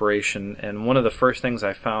for inspiration, and one of the first things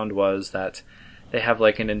I found was that they have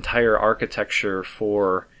like an entire architecture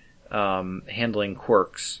for handling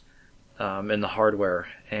quirks in the hardware.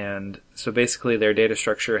 And so basically their data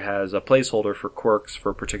structure has a placeholder for quirks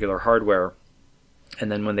for particular hardware.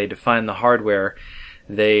 And then when they define the hardware,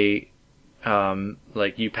 they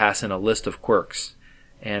you pass in a list of quirks.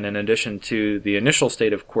 And in addition to the initial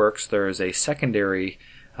state of quirks, there is a secondary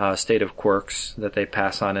state of quirks that they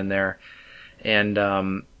pass on in there. And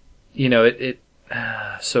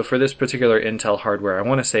so for this particular Intel hardware, I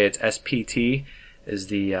want to say it's SPT is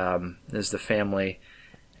the family,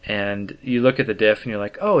 and you look at the diff and you're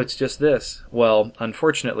like, oh, it's just this. Well,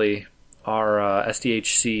 unfortunately, our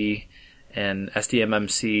SDHC and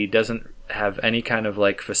SDMMC doesn't have any kind of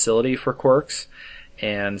like facility for quirks,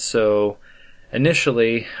 and so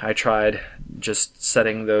initially I tried just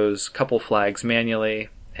setting those couple flags manually,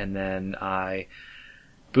 and then I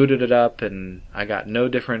booted it up and I got no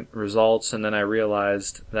different results, and then I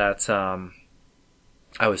realized that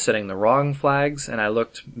I was setting the wrong flags, and I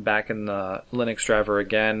looked back in the Linux driver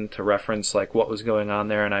again to reference like what was going on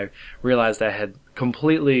there, and I realized I had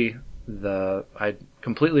completely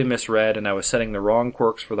misread, and I was setting the wrong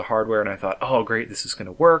quirks for the hardware, and I thought, oh great, this is going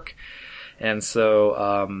to work. And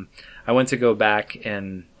so I went to go back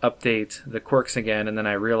and update the quirks again, and then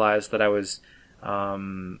I realized that I was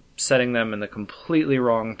setting them in the completely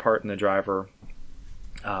wrong part in the driver.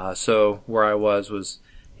 So where I was,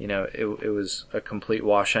 it was a complete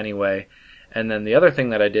wash anyway. And then the other thing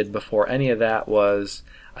that I did before any of that was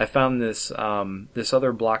I found this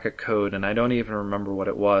other block of code, and I don't even remember what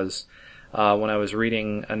it was, when I was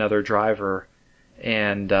reading another driver,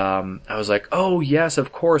 and I was like, oh yes,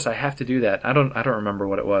 of course I have to do that. I don't remember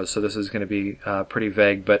what it was, so this is going to be pretty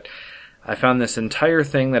vague, but I found this entire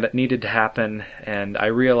thing that it needed to happen, and I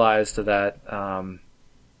realized that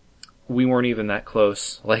we weren't even that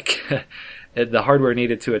close. Like, the hardware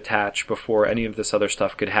needed to attach before any of this other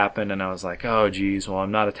stuff could happen, and I was like, oh geez, well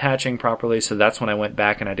I'm not attaching properly, so that's when I went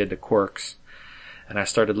back and I did the quirks, and I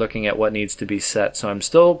started looking at what needs to be set. So I'm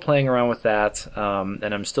still playing around with that,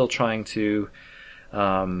 and I'm still trying to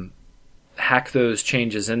hack those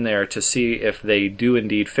changes in there to see if they do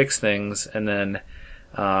indeed fix things, and then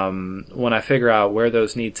when I figure out where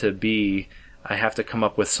those need to be, I have to come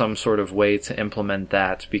up with some sort of way to implement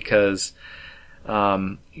that, because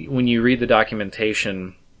when you read the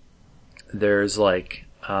documentation, there's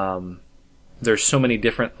there's so many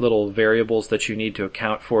different little variables that you need to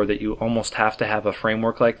account for that you almost have to have a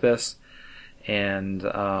framework like this. And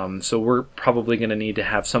so we're probably going to need to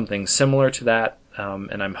have something similar to that,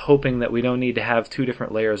 and I'm hoping that we don't need to have two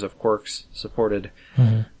different layers of quirks supported.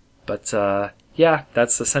 Mm-hmm. But yeah,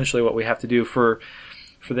 that's essentially what we have to do for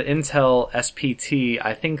the Intel SPT.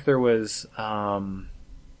 I think there was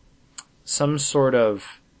some sort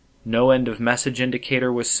of no end of message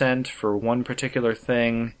indicator was sent for one particular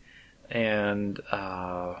thing, and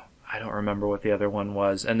I don't remember what the other one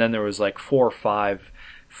was. And then there was like 4 or 5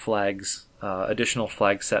 flags, additional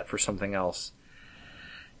flags set for something else.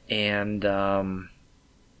 And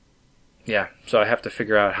yeah, so I have to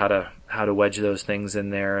figure out how to wedge those things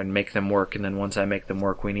in there and make them work. And then once I make them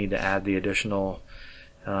work, we need to add the additional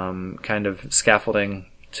kind of scaffolding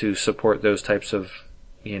to support those types of,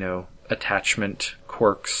 attachment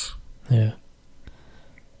quirks. Yeah.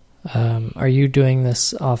 Are you doing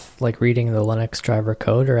this off like reading the Linux driver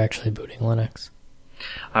code or actually booting Linux?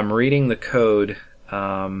 I'm reading the code.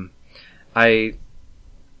 I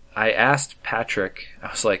asked Patrick,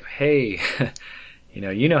 I was like, hey,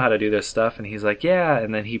 you know how to do this stuff? And he's like, yeah.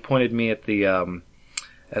 And then he pointed me at the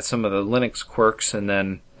at some of the Linux quirks, and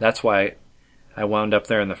then that's why I wound up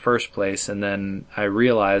there in the first place. And then I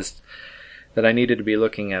realized that I needed to be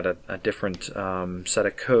looking at a different set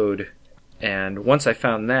of code. And once I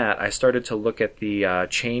found that, I started to look at the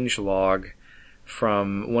change log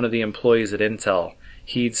from one of the employees at Intel.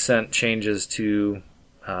 He'd sent changes to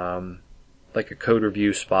like a code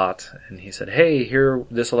review spot, and he said, hey, here,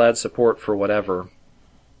 this will add support for whatever.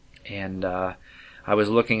 And I was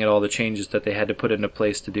looking at all the changes that they had to put into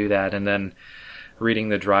place to do that, and then reading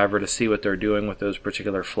the driver to see what they're doing with those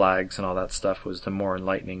particular flags and all that stuff was the more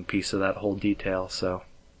enlightening piece of that whole detail. So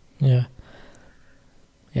yeah,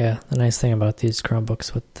 the nice thing about these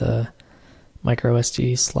Chromebooks with the micro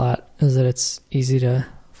SD slot is that it's easy to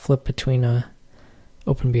flip between a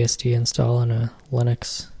OpenBSD install and a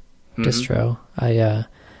Linux distro. I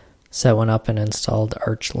set one up and installed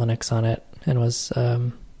Arch Linux on it and was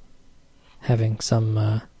having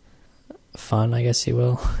some fun, I guess you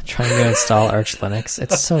will, trying to install Arch Linux.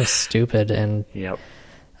 It's so stupid and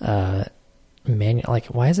manual. Like,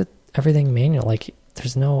 why is it everything manual? Like,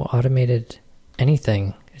 there's no automated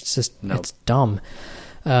anything. It's just It's dumb.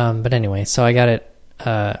 But anyway, so I got it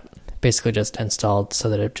basically just installed so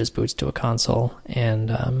that it just boots to a console.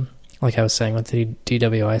 And like I was saying with the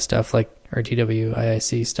DWI stuff, or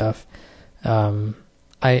DWIIC stuff,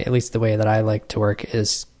 at least the way that I like to work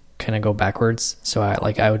is kind of go backwards. So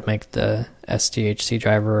I would make the SDHC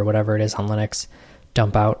driver or whatever it is on Linux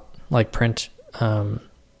dump out, print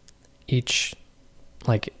each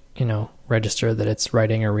register that it's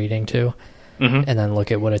writing or reading to, and then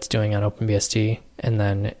look at what it's doing on OpenBSD, and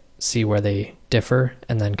then see where they differ,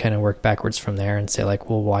 and then kind of work backwards from there and say,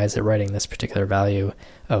 well, why is it writing this particular value?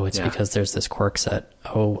 Oh, it's because there's this quirk set.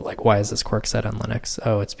 Oh, why is this quirk set on Linux?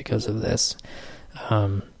 Oh, it's because of this.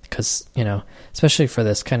 Because, especially for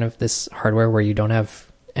this hardware where you don't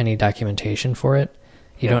have any documentation for it,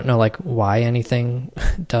 you don't know why anything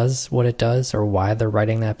does what it does or why they're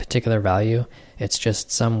writing that particular value. It's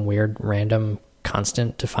just some weird random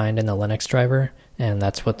constant defined in the Linux driver, and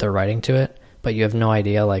that's what they're writing to it. But you have no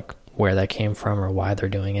idea where that came from or why they're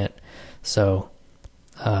doing it. So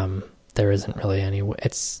there isn't really any way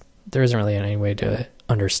to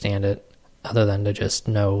understand it other than to just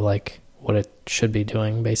know what it should be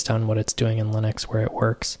doing based on what it's doing in Linux where it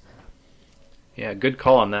works. Yeah, good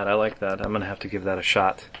call on that. I like that. I'm going to have to give that a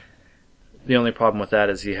shot. The only problem with that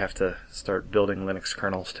is you have to start building Linux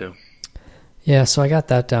kernels too. Yeah, so I got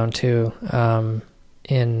that down too. Arch,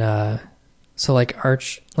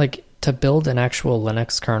 to build an actual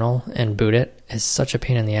Linux kernel and boot it is such a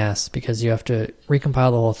pain in the ass because you have to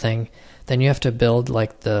recompile the whole thing. Then you have to build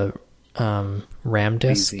the RAM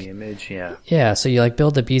disk. BZ image, yeah. Yeah, so you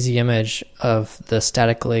build the BZ image of the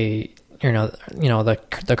statically,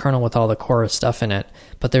 the kernel with all the core stuff in it,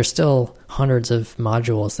 but there's still hundreds of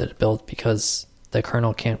modules that it built because the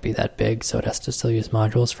kernel can't be that big, so it has to still use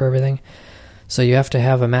modules for everything. So you have to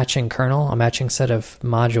have a matching kernel, a matching set of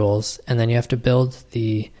modules, and then you have to build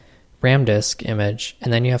the RAM disk image,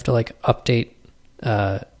 and then you have to update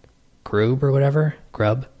Grub or whatever,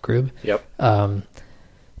 Grub. Yep.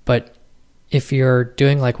 But if you're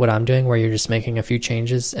doing what I'm doing, where you're just making a few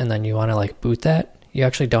changes and then you want to boot that, you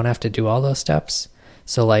actually don't have to do all those steps.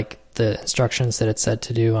 So the instructions that it said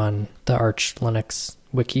to do on the Arch Linux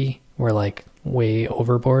wiki were way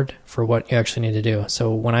overboard for what you actually need to do.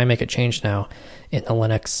 So when I make a change now in the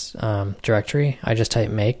Linux directory, I just type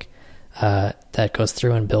make. That goes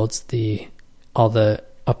through and builds all the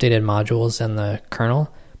updated modules and the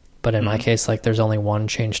kernel. But in my case, there's only one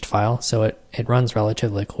changed file, so it runs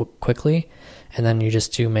relatively quickly. And then you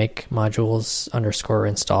just do make modules _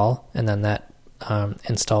 install, and then that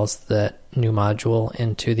installs the new module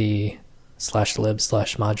into the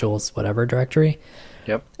 /lib/modules whatever directory.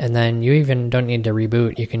 Yep. And then you even don't need to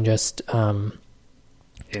reboot. You can just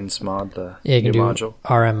insmod the you can new do module.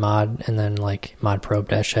 rmmod and then like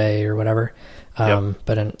modprobe-a or whatever.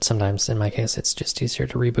 But sometimes in my case, it's just easier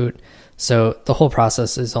to reboot. So the whole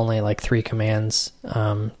process is only like 3 commands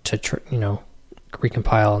to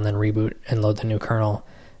recompile and then reboot and load the new kernel.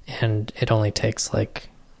 And it only takes like,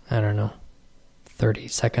 I don't know, 30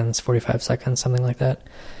 seconds, 45 seconds, something like that.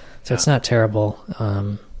 So it's not terrible,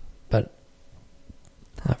 but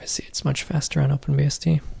obviously it's much faster on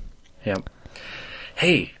OpenBSD. Yep.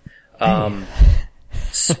 Hey,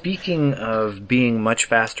 speaking of being much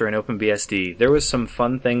faster in OpenBSD, there was some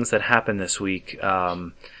fun things that happened this week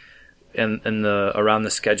around the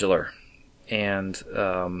scheduler, and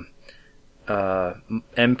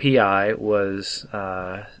MPI was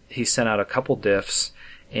he sent out a couple diffs,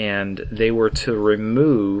 and they were to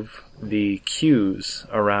remove the queues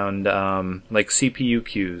around like CPU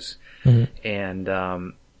queues, and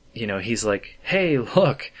he's like, hey,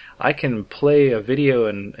 look, I can play a video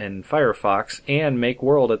in Firefox and make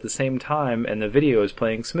World at the same time, and the video is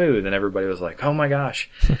playing smooth. And everybody was like, oh my gosh.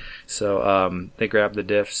 So they grabbed the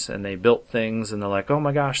diffs and they built things, and they're like, oh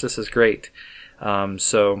my gosh, this is great.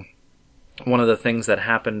 So one of the things that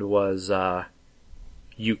happened was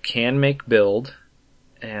you can make build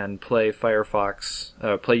and play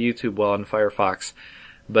Firefox, play YouTube while in Firefox,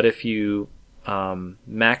 but if you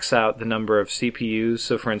max out the number of CPUs.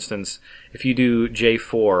 So for instance, if you do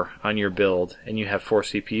J4 on your build and you have 4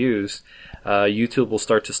 CPUs, YouTube will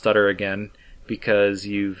start to stutter again because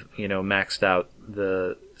you've, maxed out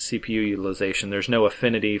the CPU utilization. There's no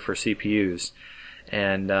affinity for CPUs.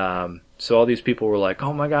 And so all these people were like,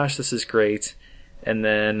 oh my gosh, this is great. And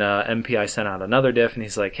then MPI sent out another diff, and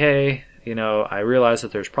he's like, hey, I realize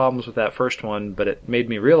that there's problems with that first one, but it made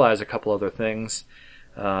me realize a couple other things.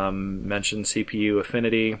 Mentioned CPU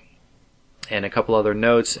affinity and a couple other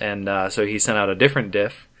notes, and so he sent out a different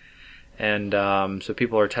diff, and so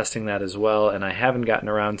people are testing that as well, and I haven't gotten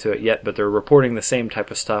around to it yet, but they're reporting the same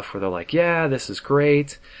type of stuff where they're like, yeah, this is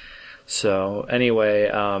great. So anyway,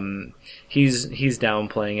 he's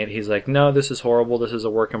downplaying it. He's like, no, this is horrible, this is a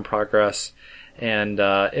work in progress, and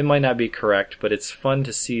it might not be correct, but it's fun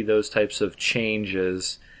to see those types of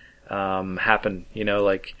changes happen,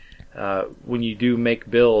 when you do make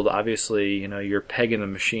build, obviously, you're pegging the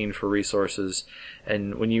machine for resources,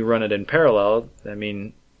 and when you run it in parallel,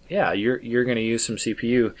 you're going to use some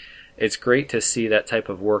CPU. It's great to see that type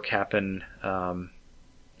of work happen, and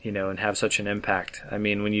have such an impact. I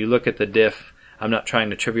mean, when you look at the diff, I'm not trying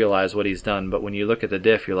to trivialize what he's done, but when you look at the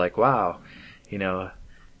diff, you're like, wow,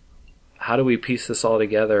 how do we piece this all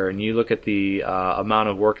together? And you look at the amount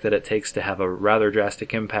of work that it takes to have a rather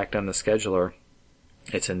drastic impact on the scheduler.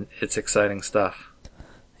 It's exciting stuff.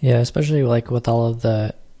 Yeah, especially like with all of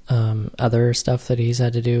the other stuff that he's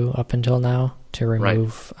had to do up until now to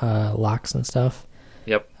remove locks and stuff.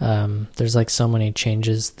 Yep. There's like so many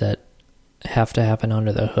changes that have to happen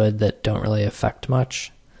under the hood that don't really affect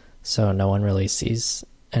much, so no one really sees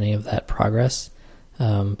any of that progress.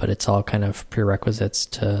 But it's all kind of prerequisites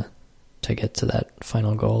to get to that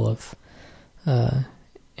final goal of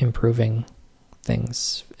improving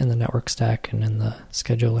things in the network stack and in the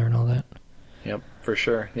scheduler and all that. Yep, for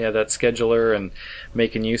sure. Yeah, that scheduler and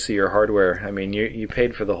making use of your hardware. I mean, you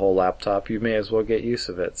paid for the whole laptop. You may as well get use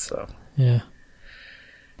of it. So yeah.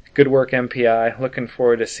 Good work, MPI. Looking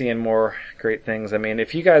forward to seeing more great things. I mean,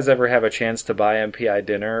 if you guys ever have a chance to buy MPI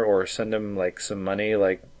dinner or send him like some money,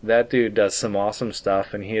 like that dude does some awesome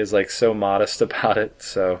stuff, and he is like so modest about it.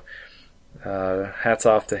 So hats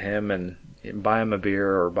off to him, and buy him a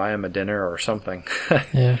beer or buy him a dinner or something.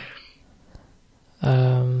 Yeah.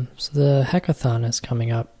 So the hackathon is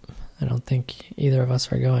coming up. I don't think either of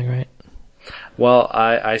us are going, right? Well,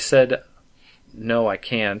 I said, no, I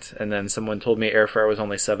can't. And then someone told me airfare was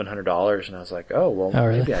only $700. And I was like, oh, well,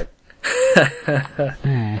 really? Maybe I...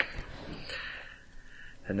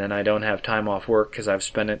 And then I don't have time off work because I've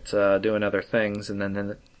spent it doing other things. And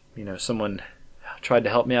then someone tried to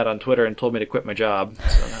help me out on Twitter and told me to quit my job.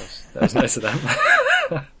 So that was nice of them.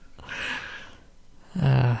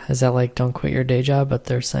 Is that like don't quit your day job, but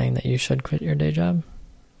they're saying that you should quit your day job?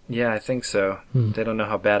 Yeah, I think so. They don't know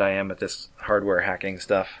how bad I am at this hardware hacking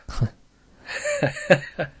stuff.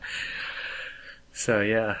 So,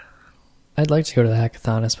 yeah. I'd like to go to the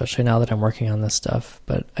hackathon, especially now that I'm working on this stuff,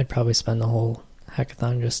 but I'd probably spend the whole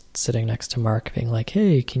hackathon just sitting next to Mark being like,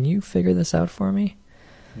 hey, can you figure this out for me?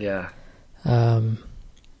 Yeah.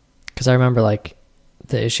 Because I remember like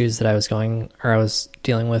the issues that I was dealing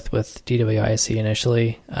with DWIC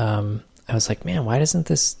initially. I was like, man, why doesn't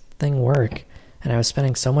this thing work? And I was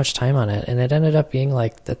spending so much time on it, and it ended up being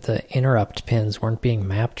like that the interrupt pins weren't being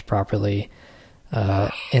mapped properly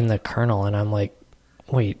in the kernel. And I'm like,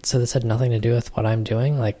 wait, so this had nothing to do with what I'm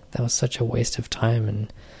doing? Like, that was such a waste of time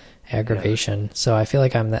and aggravation. So I feel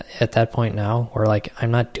like I'm at that point now where like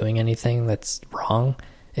I'm not doing anything that's wrong.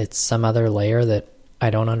 It's some other layer that I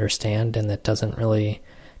don't understand and that doesn't really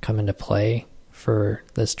come into play for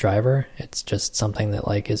this driver. It's just something that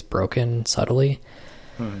like is broken subtly.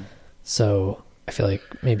 So I feel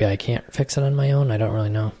like maybe I can't fix it on my own. I don't really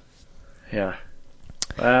know. Yeah.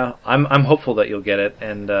 Well, I'm hopeful that you'll get it,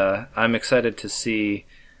 and I'm excited to see,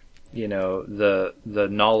 the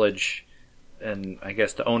knowledge and I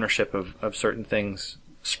guess the ownership of certain things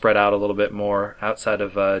spread out a little bit more outside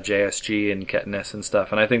of JSG and Ketanus and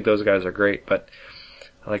stuff. And I think those guys are great, but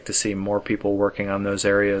I like to see more people working on those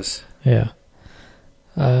areas. Yeah.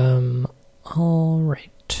 All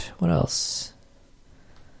right. What else?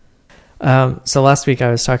 So last week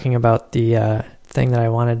I was talking about the thing that I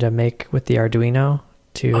wanted to make with the Arduino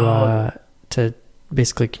to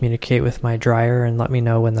basically communicate with my dryer and let me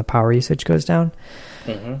know when the power usage goes down.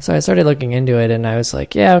 So I started looking into it, and I was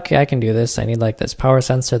like, yeah, okay, I can do this. I need like this power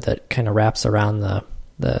sensor that kind of wraps around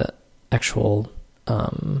the actual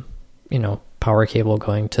power cable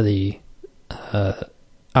going to the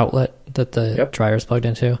outlet that the dryer's plugged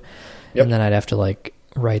into. And then I'd have to like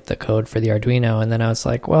write the code for the Arduino. And then I was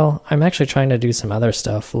like, well, I'm actually trying to do some other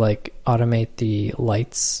stuff, like automate the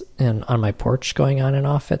lights on my porch going on and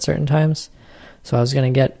off at certain times. So I was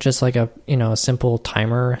going to get just like a simple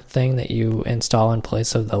timer thing that you install in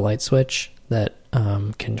place of the light switch that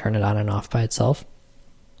can turn it on and off by itself.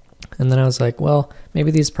 And then I was like, well,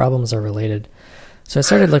 maybe these problems are related. So I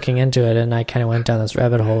started looking into it, and I kind of went down this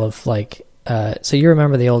rabbit hole of like, so you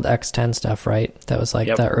remember the old X10 stuff, right? That was like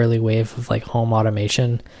the early wave of like home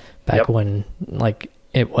automation back when like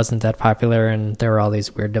it wasn't that popular and there were all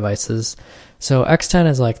these weird devices. So X10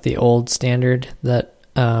 is like the old standard that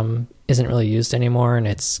isn't really used anymore, and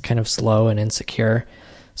it's kind of slow and insecure.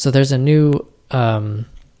 So there's a new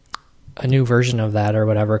version of that or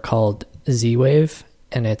whatever called Z-Wave,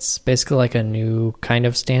 and it's basically like a new kind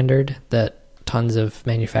of standard that tons of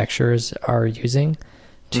manufacturers are using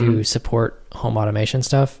to support home automation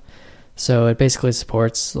stuff. So it basically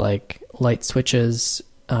supports like light switches,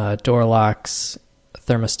 door locks,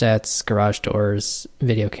 thermostats, garage doors,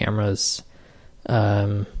 video cameras,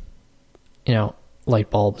 light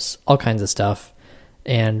bulbs, all kinds of stuff.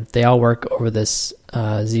 And they all work over this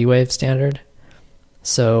Z-Wave standard.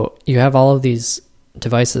 So you have all of these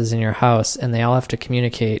devices in your house, and they all have to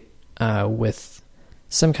communicate with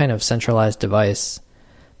some kind of centralized device.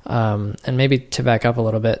 And maybe to back up a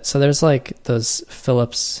little bit, so there's like those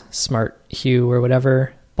Philips Smart Hue or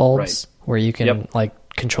whatever bulbs where you can like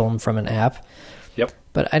control them from an app.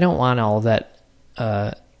 But I don't want all of that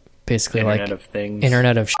basically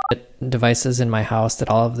Internet of shit devices in my house that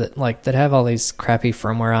that have all these crappy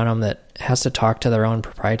firmware on them that has to talk to their own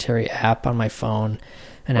proprietary app on my phone,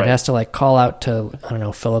 and it has to like call out to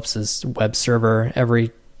Philips's web server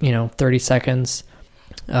every 30 seconds.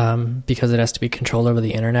 Because it has to be controlled over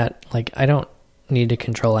the internet. Like, I don't need to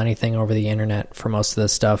control anything over the internet for most of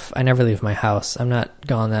this stuff. I never leave my house. I'm not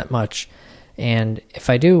gone that much. And if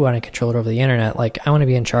I do want to control it over the internet, like, I want to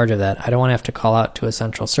be in charge of that. I don't want to have to call out to a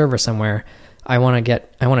central server somewhere. I want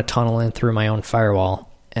to tunnel in through my own firewall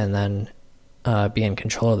and then be in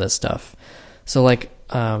control of this stuff. So like,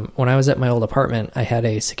 when I was at my old apartment, I had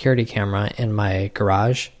a security camera in my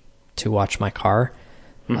garage to watch my car.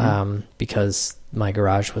 Because my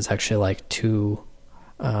garage was actually like two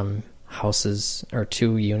houses or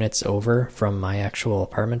 2 units over from my actual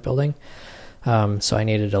apartment building. So I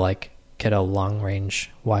needed to like get a long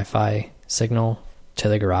range Wi-Fi signal to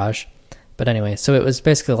the garage. But anyway, so it was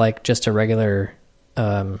basically like just a regular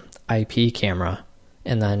IP camera,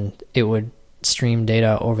 and then it would stream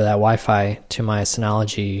data over that Wi-Fi to my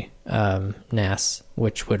Synology NAS,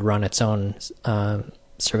 which would run its own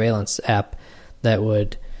surveillance app that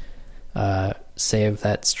would save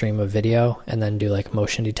that stream of video and then do like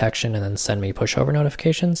motion detection and then send me pushover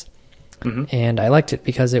notifications. And I liked it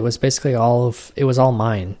because it was basically it was all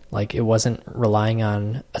mine. Like, it wasn't relying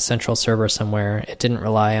on a central server somewhere. It didn't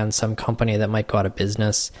rely on some company that might go out of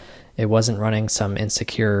business. It wasn't running some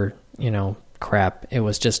insecure, crap. It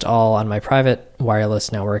was just all on my private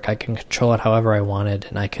wireless network. I can control it however I wanted,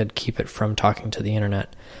 and I could keep it from talking to the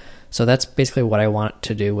internet. So that's basically what I want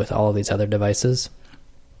to do with all of these other devices,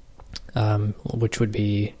 which would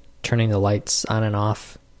be turning the lights on and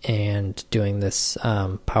off and doing this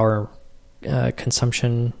power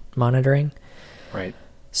consumption monitoring. Right.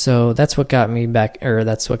 So that's what got me back, or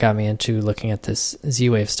that's what got me into looking at this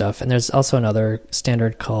Z-Wave stuff. And there's also another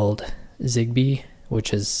standard called Zigbee,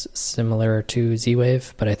 which is similar to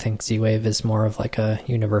Z-Wave, but I think Z-Wave is more of like a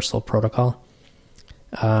universal protocol.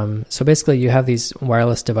 So basically you have these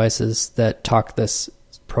wireless devices that talk this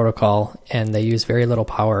protocol, and they use very little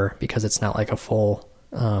power because it's not like a full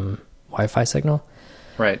Wi-Fi signal.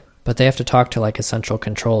 Right. But they have to talk to like a central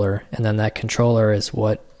controller, and then that controller is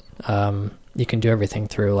what you can do everything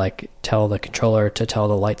through, like tell the controller to tell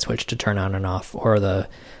the light switch to turn on and off, or the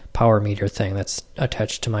power meter thing that's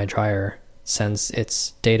attached to my dryer sends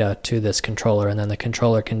its data to this controller, and then the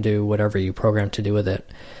controller can do whatever you program to do with it.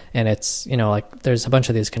 And it's, you know, like there's a bunch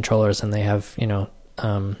of these controllers, and they have, you know,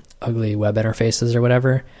 ugly web interfaces or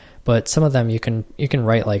whatever, but some of them you can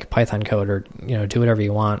write like Python code, or, you know, do whatever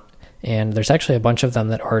you want. And there's actually a bunch of them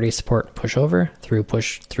that already support pushover through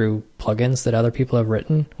plugins that other people have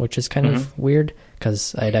written, which is kind of weird,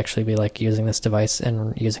 because I'd actually be like using this device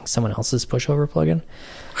and using someone else's pushover plugin.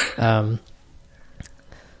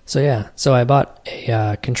 So I bought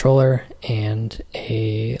a controller and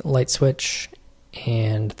a light switch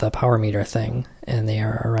and the power meter thing, and they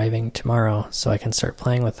are arriving tomorrow, so I can start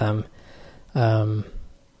playing with them.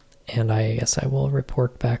 And I guess I will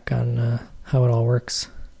report back on how it all works.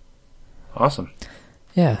 Awesome.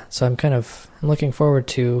 Yeah, so I'm looking forward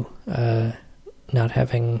to not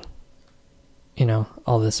having, you know,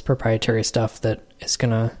 all this proprietary stuff that is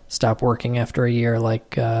going to stop working after a year,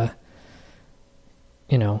 like, you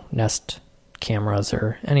know, Nest cameras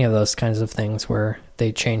or any of those kinds of things where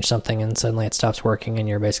they change something and suddenly it stops working and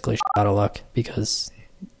you're basically out of luck because,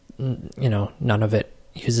 you know, none of it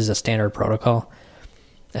uses a standard protocol.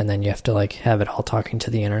 And then you have to like have it all talking to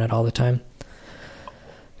the internet all the time.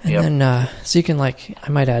 And then, so you can like, I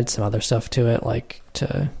might add some other stuff to it, like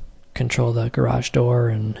to control the garage door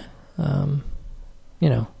and, you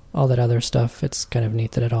know, all that other stuff. It's kind of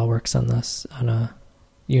neat that it all works on a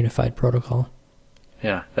unified protocol.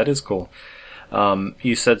 Yeah, that is cool.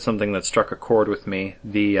 You said something that struck a chord with me.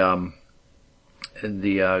 So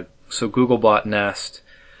Google bought Nest.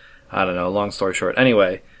 I don't know, long story short.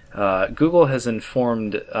 Anyway, Google has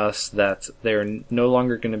informed us that they're no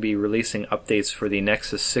longer going to be releasing updates for the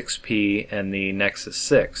Nexus 6P and the Nexus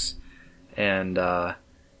 6. And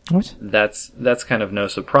what? That's kind of no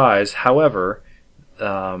surprise. However,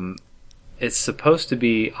 it's supposed to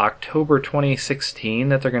be October 2016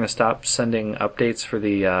 that they're going to stop sending updates for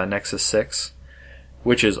the Nexus 6,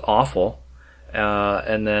 which is awful.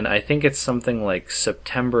 And then I think it's something like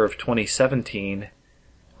September of 2017,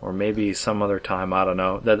 or maybe some other time, I don't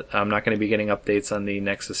know, that I'm not going to be getting updates on the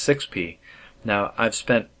Nexus 6P. Now, I've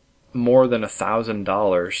spent more than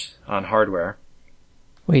 $1,000 on hardware.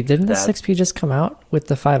 Wait, didn't the 6P just come out with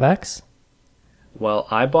the 5X? Well,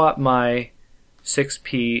 I bought my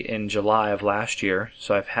 6P in July of last year,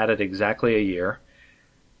 so I've had it exactly a year.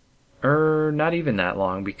 Not even that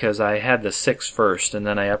long, because I had the 6 first, and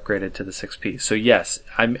then I upgraded to the 6P. So yes,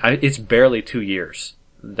 it's barely 2 years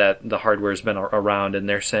that the hardware's been around, and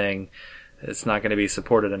they're saying it's not going to be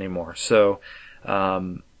supported anymore. So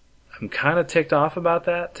I'm kind of ticked off about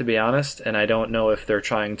that, to be honest, and I don't know if they're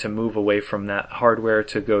trying to move away from that hardware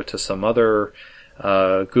to go to some other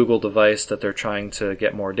Google device that they're trying to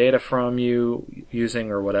get more data from you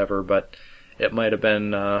using or whatever, but it might have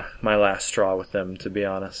been my last straw with them, to be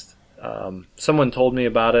honest. Someone told me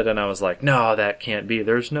about it, and I was like, no, that can't be.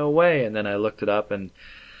 There's no way. And then I looked it up, and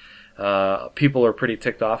people are pretty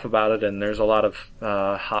ticked off about it, and there's a lot of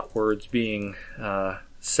hot words being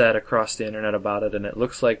said across the internet about it, and it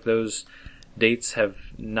looks like those dates have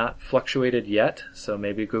not fluctuated yet, so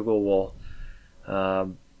maybe Google will,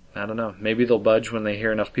 I don't know, maybe they'll budge when they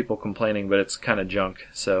hear enough people complaining, but it's kind of junk,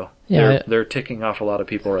 so yeah, they're ticking off a lot of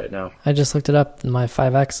people right now. I just looked it up, my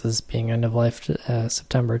 5X is being end of life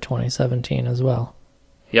September 2017 as well.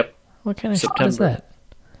 Yep. What kind of shit is that?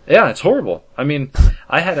 Yeah, it's horrible. I mean,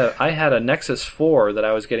 I had a Nexus 4 that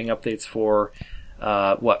I was getting updates for,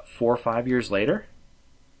 4 or 5 years later?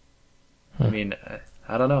 I mean,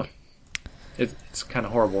 I don't know. It's kind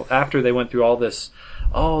of horrible. After they went through all this,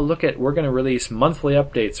 we're going to release monthly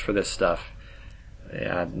updates for this stuff.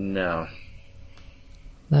 Yeah, no.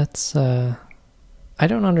 That's, I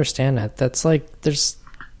don't understand that. That's like, there's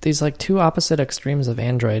these like two opposite extremes of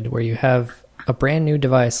Android where you have a brand new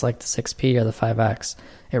device like the 6P or the 5X.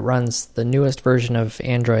 It runs the newest version of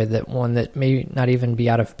Android, that one that may not even be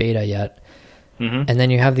out of beta yet. Mm-hmm. And then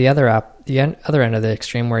you have the other other end of the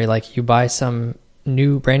extreme where you buy some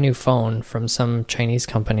brand new phone from some Chinese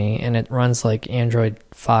company and it runs like Android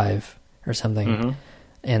 5 or something. Mm-hmm.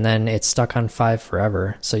 And then it's stuck on 5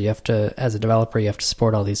 forever. So you have to, as a developer, you have to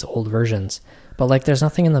support all these old versions. But like, there's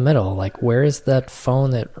nothing in the middle. Like, where is that phone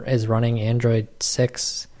that is running Android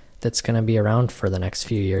 6 that's going to be around for the next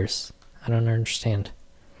few years? I don't understand.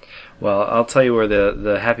 Well, I'll tell you where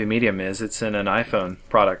the happy medium is. It's in an iPhone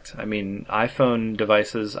product. I mean, iPhone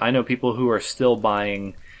devices, I know people who are still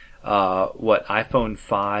buying iPhone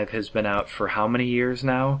 5 has been out for how many years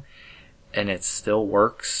now? And it still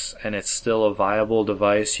works, and it's still a viable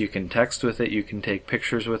device. You can text with it, you can take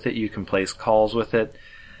pictures with it, you can place calls with it.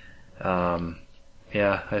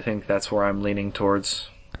 Yeah, I think that's where I'm leaning towards.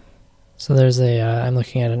 So there's I'm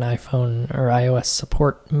looking at an iPhone or iOS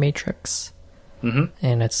support matrix,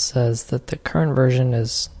 and it says that the current version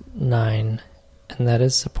is 9, and that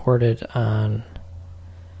is supported on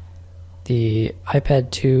the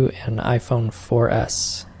iPad 2 and iPhone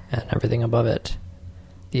 4S and everything above it.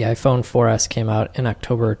 The iPhone 4S came out in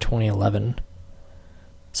October 2011.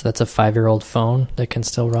 So that's a 5-year-old phone that can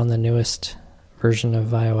still run the newest version of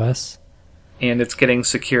iOS. And it's getting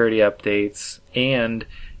security updates. And,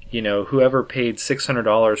 whoever paid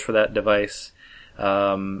 $600 for that device,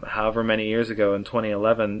 however many years ago in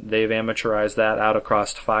 2011, they've amateurized that out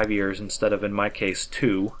across 5 years instead of, in my case,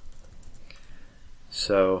 2.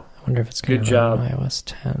 So, I wonder if it's going to run on iOS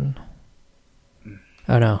 10.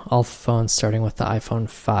 Oh no, all phones starting with the iPhone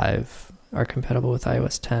 5 are compatible with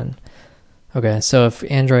iOS 10. Okay, so if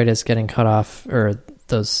Android is getting cut off, or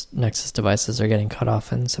those Nexus devices are getting cut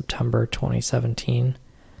off in September 2017,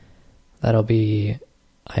 that'll be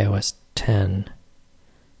iOS 10.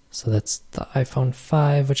 So that's the iPhone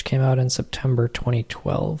 5, which came out in September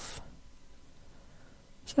 2012.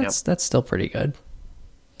 So that's still pretty good.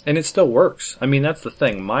 And it still works. I mean, that's the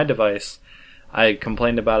thing. My device, I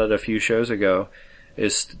complained about it a few shows ago,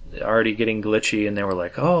 is already getting glitchy, and they were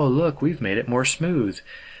like, oh, look, we've made it more smooth.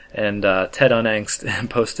 And Ted Unangst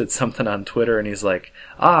posted something on Twitter, and he's like,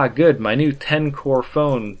 good, my new 10-core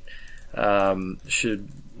phone should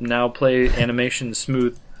now play animation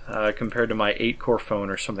smooth compared to my 8-core phone,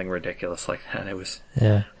 or something ridiculous like that. I was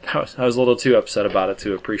a little too upset about it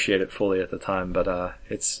to appreciate it fully at the time, but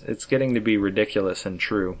it's getting to be ridiculous and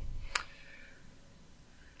true.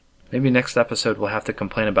 Maybe next episode we'll have to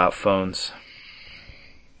complain about phones.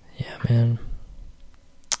 Yeah, man.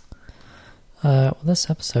 Well,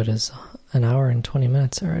 this episode is an hour and 20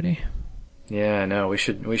 minutes already. Yeah, I know. We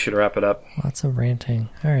should wrap it up. Lots of ranting.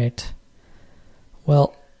 All right.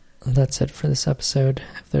 Well, that's it for this episode.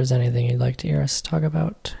 If there's anything you'd like to hear us talk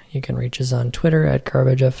about, you can reach us on Twitter at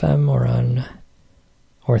GarbageFM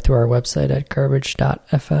or through our website at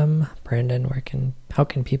garbage.fm. Brandon, how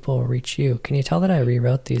can people reach you? Can you tell that I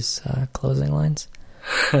rewrote these closing lines?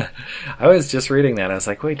 I was just reading that. I was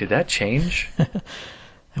like, wait, did that change?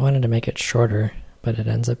 I wanted to make it shorter, but it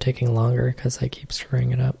ends up taking longer because I keep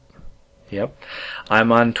screwing it up. Yep.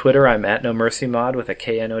 I'm on Twitter. I'm at NoMercyMod with a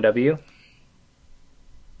KNOW.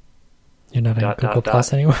 You're not on Google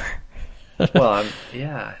Plus anymore? Well,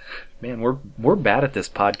 man, we're bad at this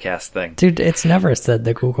podcast thing. Dude, it's never said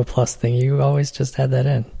the Google Plus thing. You always just had that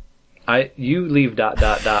in. You leave ...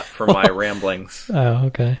 for my ramblings. Oh,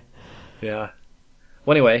 okay. Yeah.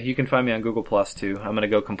 Well, anyway, you can find me on Google Plus too. I'm going to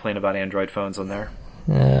go complain about Android phones on there.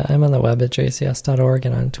 I'm on the web at jcs.org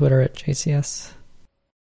and on Twitter at jcs.